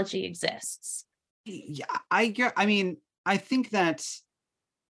technology exists. Yeah, I mean, I think that.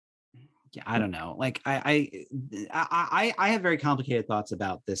 Yeah, I don't know. Like, I have very complicated thoughts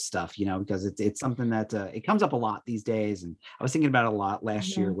about this stuff, because it's something that it comes up a lot these days, and I was thinking about it a lot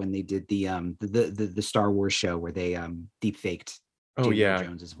last year when they did the Star Wars show where they deep faked.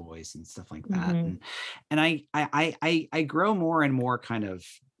 Jones's voice and stuff like that, and I grow more and more kind of,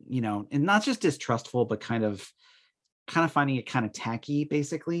 and not just distrustful, but kind of finding it kind of tacky,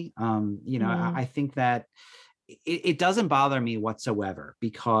 basically. I think that it doesn't bother me whatsoever,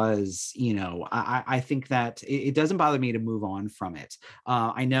 because I think that it doesn't bother me to move on from it.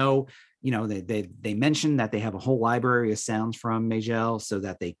 I know they mentioned that they have a whole library of sounds from Majel so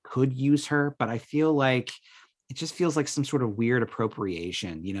that they could use her, but I feel like it just feels like some sort of weird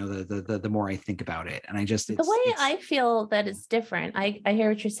appropriation, the more I think about it. And The way I feel that is different. I hear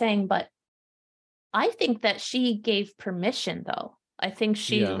what you're saying, but I think that she gave permission, though. I think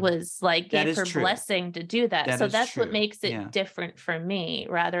she was like, gave her blessing to do that. So that's what makes it different for me,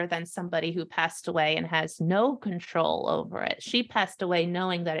 rather than somebody who passed away and has no control over it. She passed away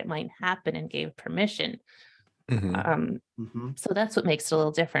knowing that it might happen and gave permission. So that's what makes it a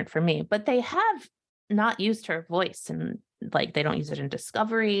little different for me. But they have not used her voice, and like they don't use it in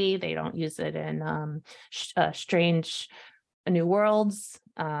Discovery. They don't use it in Strange New Worlds.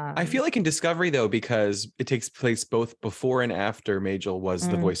 I feel like in Discovery, though, because it takes place both before and after Majel was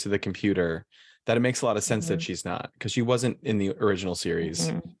the voice of the computer, that it makes a lot of sense that she's not, because she wasn't in the original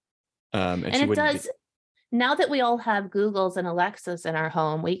series. And it does. Now that we all have Googles and Alexas in our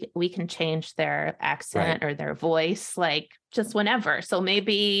home, we can change their accent or their voice, like just whenever. So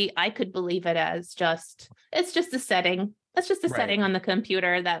maybe I could believe it as it's just a setting. That's just a setting on the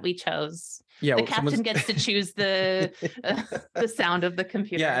computer that we chose. Yeah, the captain gets to choose the sound of the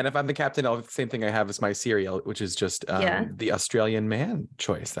computer. Yeah, and if I'm the captain, the same thing I have as my serial, which is just the Australian man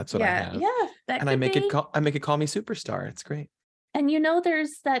choice. That's what I have. Yeah, and I make it call me superstar. It's great. And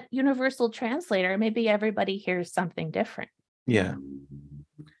there's that universal translator. Maybe everybody hears something different. Yeah,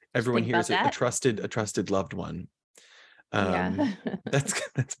 everyone hears a trusted loved one.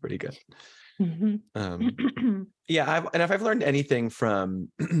 That's pretty good. If I've learned anything from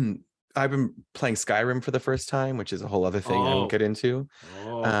I've been playing Skyrim for the first time, which is a whole other thing I won't get into.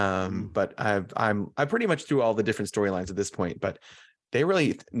 But I'm pretty much through all the different storylines at this point, but they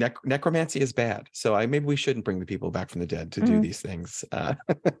really necromancy is bad. So maybe we shouldn't bring the people back from the dead to do these things.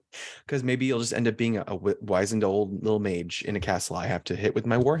 Because maybe you'll just end up being a wizened old little mage in a castle I have to hit with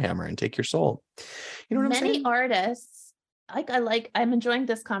my warhammer and take your soul. You know what I'm saying? Many artists, I'm enjoying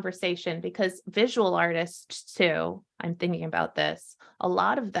this conversation, because visual artists too, I'm thinking about this. A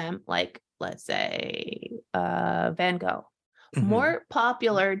lot of them, like let's say Van Gogh, more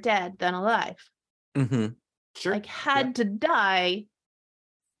popular dead than alive. Sure. Like had to die.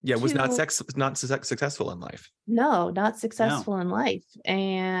 Yeah, was not successful in life. No, not successful in life.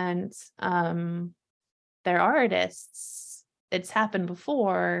 And they're artists. It's happened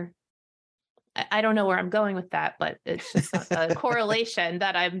before. I don't know where I'm going with that, but it's just a correlation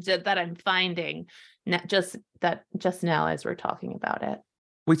that I'm finding just now as we're talking about it.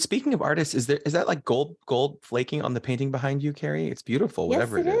 Wait, speaking of artists, is that like gold flaking on the painting behind you, Carrie? It's beautiful,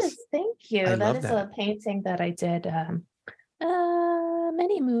 whatever it is. Thank you. That is a painting that I did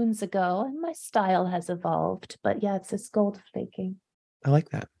many moons ago, and my style has evolved. But yeah, it's this gold flaking. I like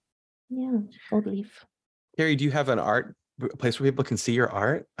that. Yeah, gold leaf. Carrie, do you have a place where people can see your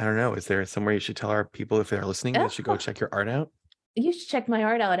art? I don't know. Is there somewhere you should tell our people, if they're listening, they should go check your art out? You should check my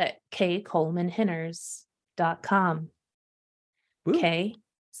art out at kcolemanhinners.com.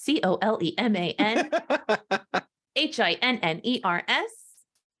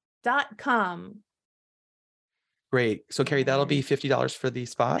 KCOLEMANHINNERS.com. Great. So Carrie, that'll be $50 for the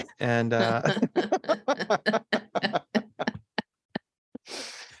spot. And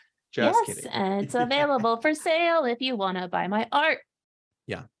just kidding. And it's available for sale if you want to buy my art.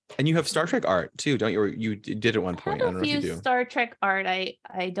 Yeah. And you have Star Trek art too, don't you? Or you did at one point. I don't know if you do. Star Trek art. I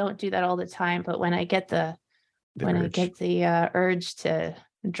don't do that all the time, but when I get the urge to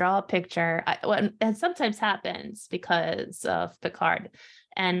draw a picture, and sometimes happens because of Picard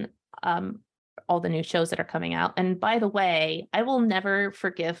and all the new shows that are coming out. And by the way, I will never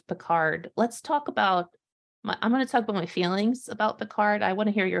forgive Picard. Let's talk about I'm going to talk about my feelings about Picard. I want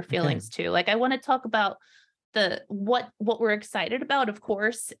to hear your feelings too. Like I want to talk about what we're excited about, of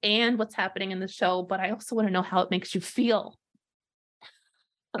course, and what's happening in the show, but I also want to know how it makes you feel.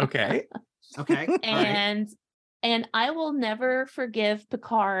 Okay. And I will never forgive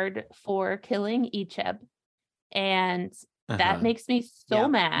Picard for killing Icheb. And that makes me so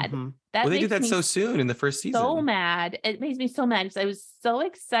mad. They did that so soon in the first season. So mad. It makes me so mad because I was so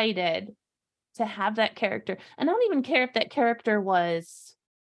excited to have that character. And I don't even care if that character was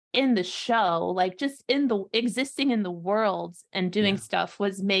in the show, like just existing in the world and doing stuff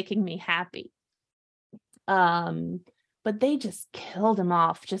was making me happy. But they just killed him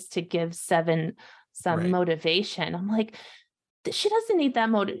off just to give Seven some motivation. I'm like, she doesn't need that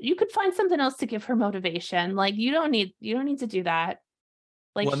motive. You could find something else to give her motivation. Like you don't need to do that.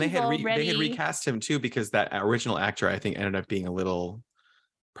 Like, well, they had recast him too, because that original actor, I think, ended up being a little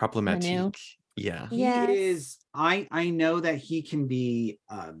problematic. Yeah. He is. I know that he can be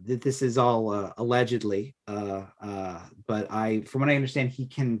that this is all allegedly, but from what I understand, he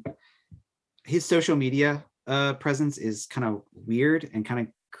can his social media presence is kind of weird and kind of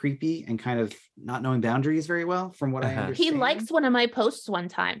creepy and kind of not knowing boundaries very well, from what I understand. He likes one of my posts one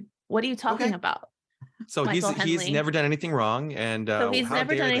time. What are you talking about? So he's never done anything wrong, and so he's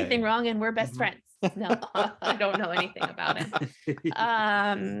never done anything wrong, and we're best Mhm. friends. No, I don't know anything about it.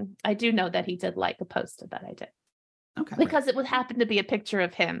 I do know that he did like a post that I did. Okay. Because it would happen to be a picture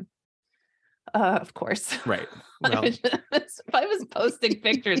of him. Of course. Right. Well, if I was posting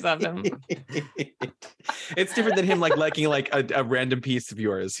pictures of him. It's different than him liking a random piece of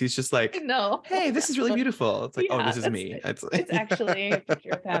yours. He's just like, No. hey, this is really beautiful. It's like, Yeah, oh, this is me. It's actually a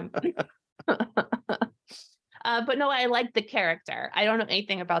picture of him. But no, I like the character. I don't know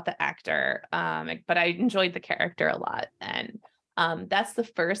anything about the actor, but I enjoyed the character a lot. And that's the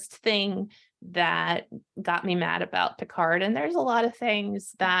first thing that got me mad about Picard. And there's a lot of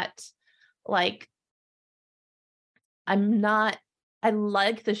things that, like, I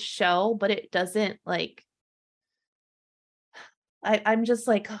like the show, but it doesn't, like, I'm just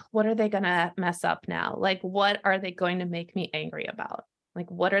like, what are they gonna mess up now? Like, what are they going to make me angry about?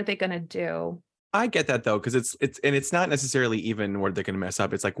 Like, what are they gonna do? I get that though, because it's not necessarily even where they're going to mess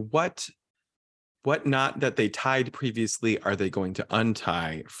up. It's like what knot that they tied previously are they going to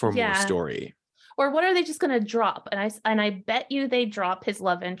untie for more story? Or what are they just going to drop? And I bet you they drop his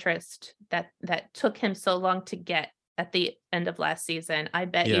love interest that took him so long to get at the end of last season. I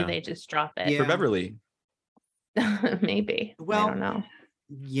bet you they just drop it. For Beverly. Maybe. Well, I don't know.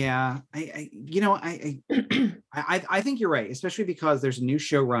 Yeah, I think you're right, especially because there's a new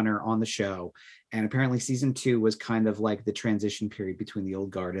showrunner on the show, and apparently season 2 was kind of like the transition period between the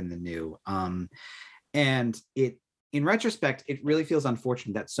old guard and the new. And it, in retrospect, it really feels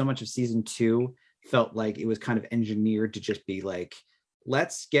unfortunate that so much of season 2 felt like it was kind of engineered to just be like,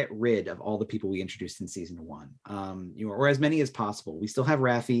 let's get rid of all the people we introduced in season 1, or as many as possible. We still have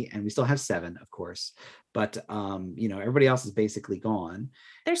Raffi and we still have Seven, of course, but everybody else is basically gone.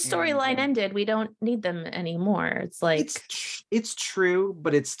 Their storyline ended. We don't need them anymore. It's like it's true,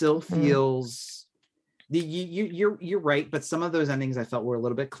 but it still feels you're right. But some of those endings I felt were a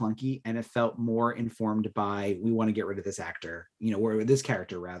little bit clunky, and it felt more informed by, we want to get rid of this actor, or this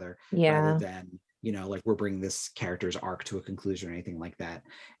character rather than like we're bringing this character's arc to a conclusion or anything like that.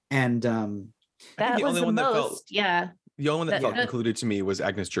 And that was the only one that felt concluded to me was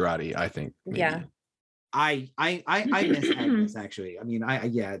Agnes Girardi, I think. Maybe. Yeah. I miss Agnes, actually. I mean,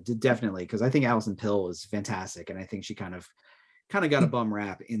 definitely, because I think Alison Pill was fantastic, and I think she kind of got a bum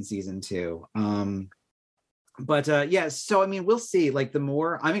rap in season 2. So I mean, we'll see. Like, the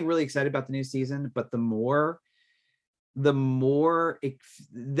more I'm really excited about the new season, but the more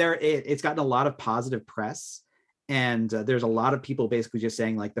it's gotten a lot of positive press, and there's a lot of people basically just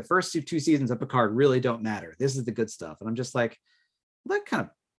saying, like, the first 2 seasons of Picard really don't matter. This is the good stuff, and I'm just like, well, that kind of,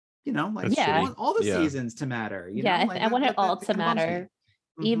 I want all the seasons to matter. I want it all to matter.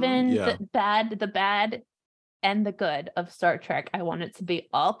 Even the bad and the good of Star Trek. I want it to be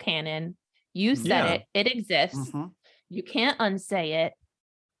all canon. You said it exists. You can't unsay it,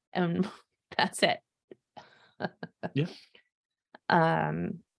 and that's it.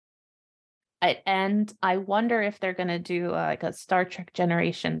 I wonder if they're gonna do like a Star Trek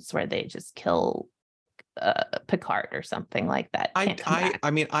Generations where they just kill Picard or something like that.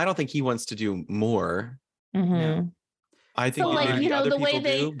 I mean, I don't think he wants to do more. Mm-hmm. I think the way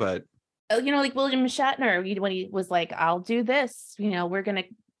they do, but like William Shatner, when he was like, I'll do this,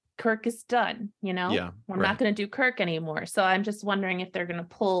 Kirk is done, we're not going to do Kirk anymore. So I'm just wondering if they're going to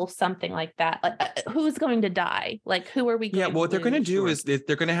pull something like that. Like, who's going to die? Like, who are we going to what they're going to do is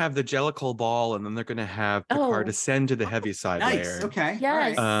they're going to have the Jellicle ball, and then they're going to have Picard ascend to the heavy side layer. Okay.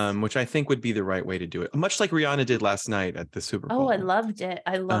 Yes. Which I think would be the right way to do it. Much like Rihanna did last night at the Super Bowl. Oh, I loved it.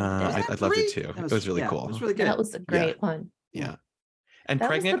 I loved it. I loved it too. It was really cool. It was really good. That was a great one. Yeah. And that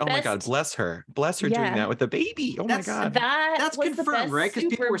pregnant, oh my God, bless her doing that with the baby. Oh my God. That's confirmed, right? Because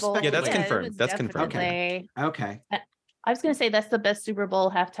people were speculating. Yeah, that's confirmed. That's confirmed. Okay. I was going to say that's the best Super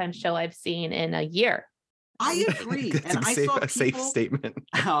Bowl halftime show I've seen in a year. I agree. And I saw a safe statement.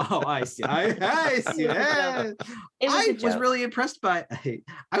 Oh, I see. I see. I was really impressed by it.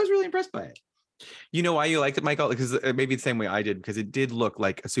 I was really impressed by it. You know why you liked it, Michael? Because maybe the same way I did, because it did look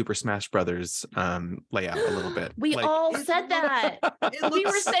like a Super Smash Brothers layout a little bit. We all said that. We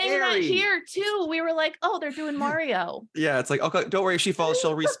were saying that here too. We were like, oh, they're doing Mario. Yeah, it's like, okay, don't worry, if she falls,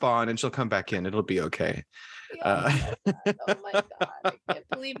 she'll respawn and she'll come back in. It'll be okay. Oh my God. I can't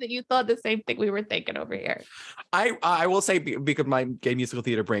believe that you thought the same thing we were thinking over here. I will say, because my gay musical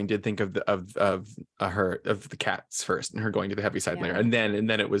theater brain did think of the cats first, and her going to the heavy side layer, and then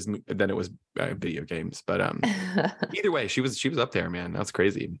it was video games. But either way, she was up there, man. That's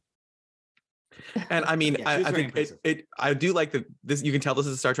crazy. And I mean, Yeah, she was I very think impressive. I do like that this, you can tell this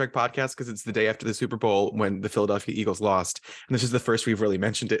is a Star Trek podcast because it's the day after the Super Bowl when the Philadelphia Eagles lost. And this is the first we've really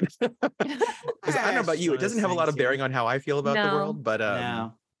mentioned it. Because I don't know about you, it doesn't have a lot of bearing on how I feel about the No. world, but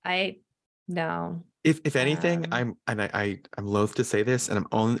No. No. if anything, I'm loath to say this, and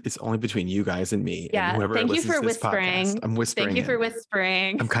it's only between you guys and me and whoever Thank you listens for to this whispering. podcast. I'm whispering. Thank you for in.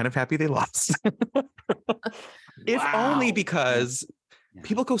 whispering. I'm kind of happy they lost. If only Wow. because Yeah.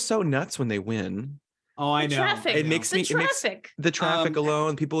 people go so nuts when they win. Oh, I The know. traffic. It makes The traffic. the traffic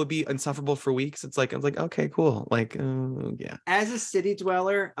alone, people would be insufferable for weeks. It's like, I was like, okay, cool. Like, yeah. As a city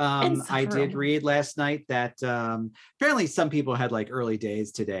dweller, I did Insufferable. read last night that apparently some people had like early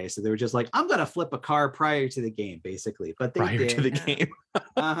days today, so they were just like, I'm gonna flip a car prior to the game, basically. But they Prior did. to the game.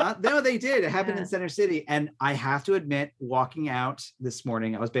 No, they did. It happened Yeah. in Center City, and I have to admit, walking out this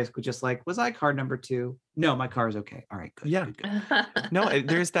morning, I was basically just like, was I car number 2? No, my car is okay. All right, good. Yeah. Good. No,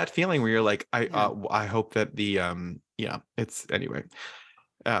 there's that feeling where you're like, Yeah. I hope that the it's anyway.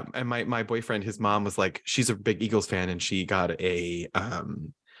 And my boyfriend, his mom was like, she's a big Eagles fan, and she got a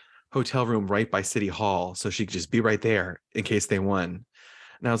hotel room right by City Hall, so she could just be right there in case they won.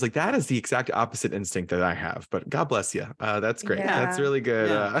 And I was like, that is the exact opposite instinct that I have. But God bless you. That's great. Yeah. That's really good.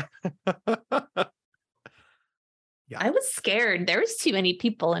 Yeah. I was scared. There was too many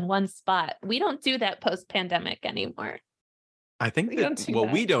people in one spot. We don't do that post-pandemic anymore. I think We that, don't do well,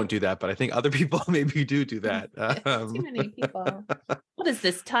 that. we don't do that, but I think other people maybe do that. Too many people. What is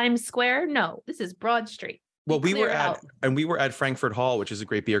this, Times Square? No, this is Broad Street. Well, we were Clear at Frankfurt Hall, which is a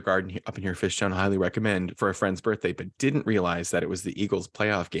great beer garden up in here, Fishtown. I highly recommend, for a friend's birthday, but didn't realize that it was the Eagles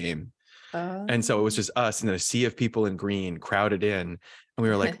playoff game. And so it was just us and then a sea of people in green crowded in. And we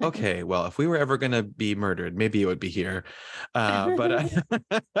were like, okay, well, if we were ever going to be murdered, maybe it would be here. But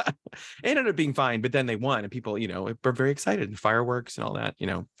it ended up being fine. But then they won, and people, were very excited, and fireworks and all that.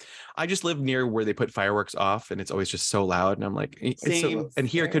 I just live near where they put fireworks off, and it's always just so loud. And I'm like, and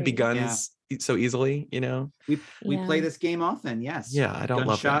here it could be guns so easily, We play this game often. Yes. Yeah, I don't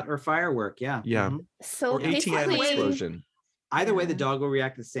love gunshot that. or firework. Yeah. Yeah. Mhm. So Or ATM basically, explosion. Either way, the Yeah. dog will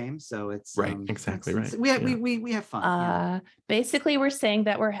react the same. So it's Right, exactly it's- right. We have fun. yeah. basically, we're saying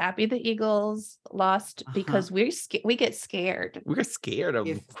that we're happy the Eagles lost because we get scared. We're scared of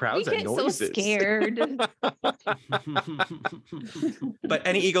If- crowds We and get so noises. scared. But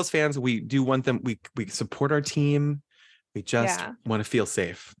any Eagles fans, we do want them. We support our team. We just Yeah. want to feel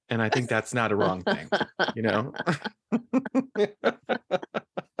safe, and I think that's not a wrong thing.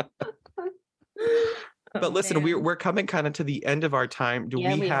 But listen, Man. we're coming kind of to the end of our time. Do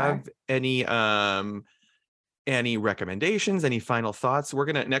Yeah, we we have any recommendations, any final thoughts? We're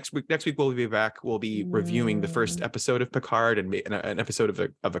gonna next week we'll be back. We'll be reviewing the first episode of Picard and an episode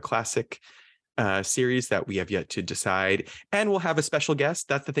of a classic series that we have yet to decide, and we'll have a special guest.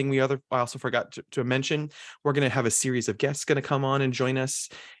 That's the thing I also forgot to mention. We're going to have a series of guests going to come on and join us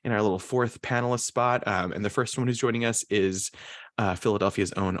in our little fourth panelist spot, and the first one who's joining us is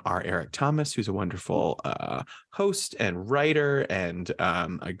Philadelphia's own R. Eric Thomas, who's a wonderful host and writer and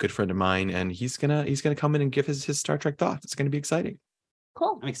a good friend of mine, and he's gonna come in and give his Star Trek thoughts. It's going to be exciting.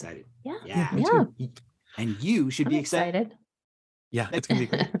 Cool. I'm excited. Yeah. Yeah. me Yeah. too. And you should I'm be excited. excited. Yeah, it's going to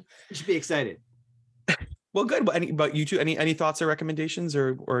be great. You should be excited. Well, good. But you two, any thoughts or recommendations,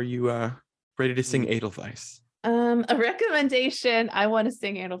 or are you ready to sing Edelweiss? A recommendation. I want to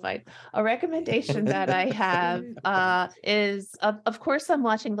sing Edelweiss. A recommendation that I have is of course I'm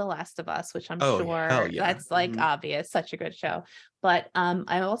watching The Last of Us, which I'm sure hell yeah. that's like Mhm. obvious, such a good show. But I'm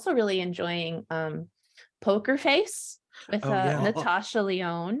also really enjoying Poker Face with yeah. Natasha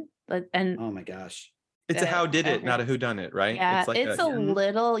Lyonne. And Oh my gosh. It's a how did it, okay. not a who done it, right? yeah, like it's a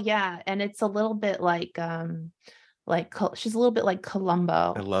little, and it's a little bit like she's a little bit like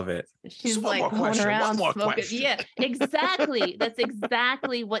Columbo. I love it. She's Just one like more going question, around one more smoking. question. Yeah, exactly. That's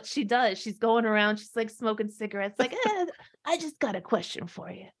exactly what she does. She's going around, she's like smoking cigarettes, like, I just got a question for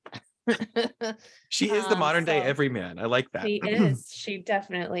you. She is the modern day so everyman. I like that. She is. She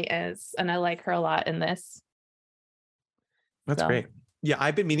definitely is. And I like her a lot in this. That's So. great. Yeah,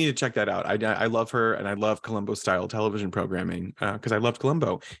 I've been meaning to check that out. I love her, and I love Columbo style television programming because I loved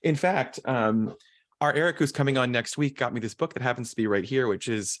Columbo. In fact, our Eric, who's coming on next week, got me this book that happens to be right here, which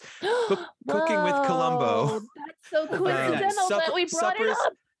is Cooking with Columbo. Whoa, that's so coincidental that we brought it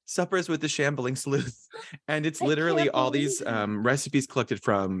up. Suppers with the Shambling Sleuth. And it's I literally can't all these believe it. recipes collected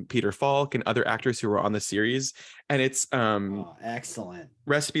from Peter Falk and other actors who were on the series. And it's Oh, excellent.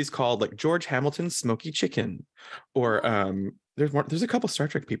 recipes called like George Hamilton's Smoky Chicken, or There's a couple Star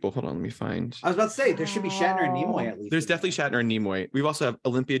Trek people. Hold on, let me find. I was about to say there should be Shatner and Nimoy at least. There's definitely Shatner and Nimoy. We've also have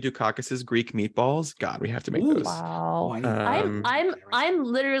Olympia Dukakis's Greek meatballs. God, we have to make those. Wow. I'm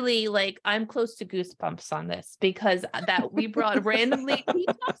literally like, I'm close to goosebumps on this because that we brought randomly. He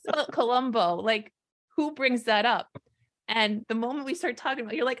talks about Columbo. Like, who brings that up? And the moment we start talking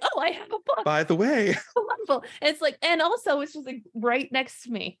about, you're like, oh, I have a book. By the way, Columbo. And it's like, and also it's just like right next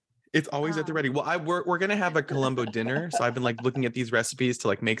to me. it's always at the ready. Well, we're gonna have a Columbo dinner, so I've been like looking at these recipes to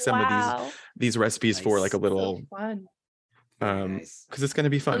like make some of these recipes for like a little so fun. Because it's gonna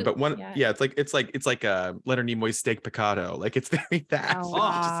be fun. But it's like a Leonard Nimoy steak picado. Like it's very fast. Oh,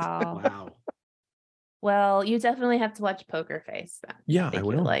 wow. Wow. Well, you definitely have to watch Poker Face then. Yeah, I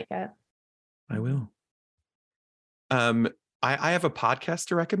will. will. Like it. I will. I have a podcast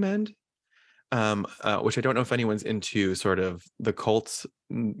to recommend, which I don't know if anyone's into sort of the cults,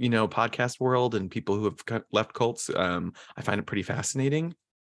 podcast world and people who have left cults. I find it pretty fascinating.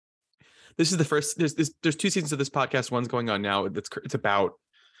 This is the first. There's 2 seasons of this podcast. One's going on now. It's about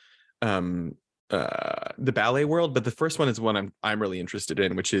the ballet world, but the first one is one I'm really interested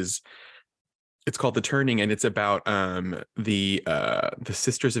in, which is it's called The Turning, and it's about the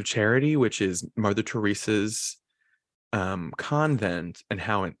Sisters of Charity, which is Mother Teresa's convent, and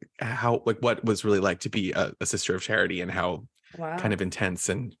how like what was really like to be a sister of charity, and how kind of intense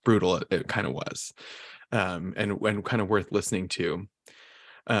and brutal it kind of was, and kind of worth listening to.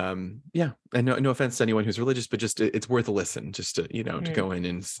 And no offense to anyone who's religious, but just it's worth a listen, just to to go in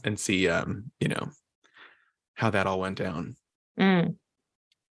and see how that all went down.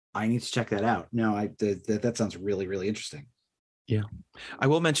 I need to check that out. No, that sounds really, really interesting. Yeah, I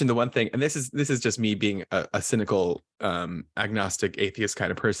will mention the one thing, and this is just me being a cynical, agnostic, atheist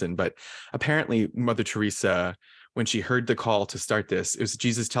kind of person, but apparently Mother Teresa, when she heard the call to start this, it was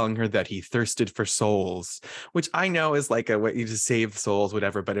Jesus telling her that he thirsted for souls, which I know is like a way to save souls,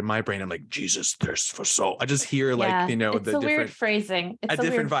 whatever. But in my brain, I'm like, Jesus thirsts for soul. I just hear it's a weird phrasing. It's a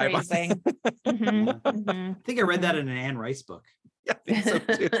different vibe. Phrasing. I think I read that in an Anne Rice book. Yeah, I think so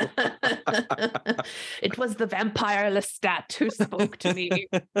too. It was the vampire Lestat who spoke to me.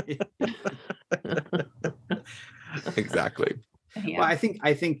 Exactly. Yeah. Well, I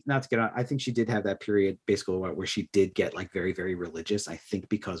think not to get on. I think she did have that period basically where she did get like very, very religious. I think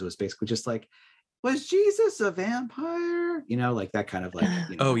because it was basically just like, was Jesus a vampire? Like that kind of like.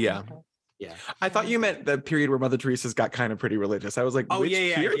 Oh yeah. Yeah. I thought you meant the period where Mother Teresa's got kind of pretty religious. I was like, oh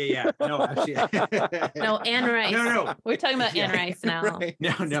yeah. No, actually. No, Anne Rice. No. We're talking about Anne Rice now. Right.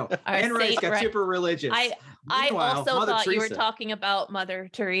 No. Anne Rice got super religious. I also Mother thought Teresa. you were talking about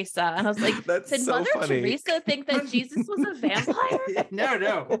Mother Teresa, and I was like, did so Mother funny. Teresa think that Jesus was a vampire?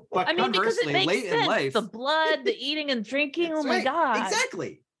 No. But I mean, because it conversely, makes late sense. in life, The blood, the eating and drinking. That's Oh my right. God.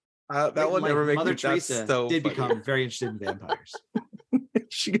 Exactly. That will never make Mother me. Teresa So did funny. become very interested in vampires.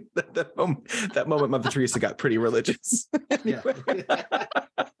 That moment Mother Teresa got pretty religious. Yeah.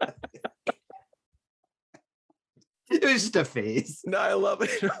 It was just a phase. No, I love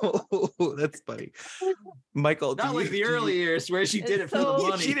it. Oh, that's funny. Michael, Not like the early years where she did it for the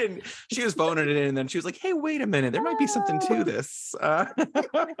money. She was phoning it in, and then she was like, hey, wait a minute, there might be something to this.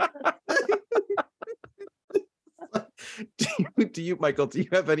 Do you, Michael, do you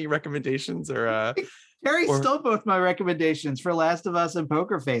have any recommendations or Terry stole both my recommendations for Last of Us and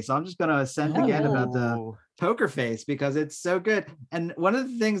Poker Face. I'm just going to assent again about the Poker Face because it's so good. And one of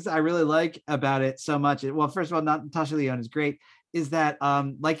the things I really like about it so much, well, first of all, Natasha Lyonne is great, is that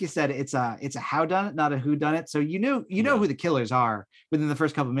like you said, it's a how done it, not a who done it. So you know who the killers are within the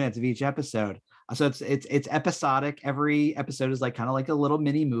first couple of minutes of each episode. So it's episodic. Every episode is like kind of like a little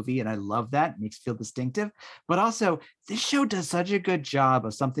mini movie, and I love that. It makes it feel distinctive. But also, this show does such a good job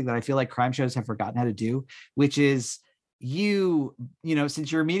of something that I feel like crime shows have forgotten how to do, which is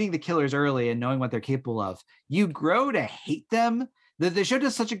since you're meeting the killers early and knowing what they're capable of, you grow to hate them. The show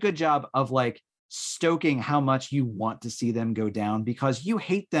does such a good job of like stoking how much you want to see them go down because you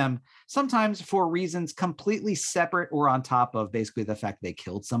hate them sometimes for reasons completely separate or on top of basically the fact they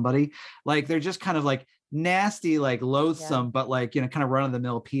killed somebody. Like they're just kind of like nasty, like loathsome, but like, kind of run of the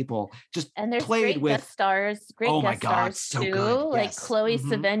mill people just and there's played great with guest stars, so too. good. Like Yes. Chloe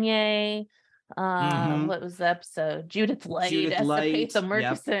Sevigny. What was the episode? Judith Light as Patha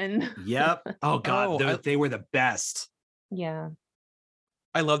Murkison. Yep. Oh God, they were the best. Yeah.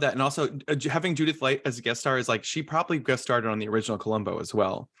 I love that. And also having Judith Light as a guest star is like, she probably guest starred on the original Columbo as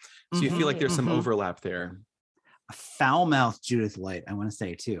well. So you feel like there's some overlap there. A foul-mouthed Judith Light, I want to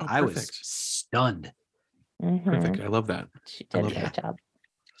say too. I was stunned. Perfect. I love that. She did a great job.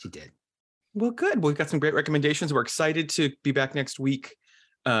 She did. Well, good. We've got some great recommendations. We're excited to be back next week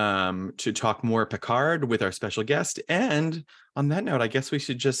to talk more Picard with our special guest. And on that note, I guess we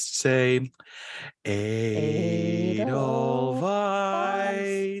should just say Edelweiss,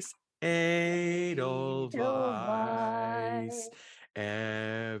 Edelweiss.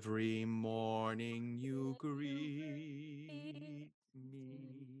 Every morning you greet.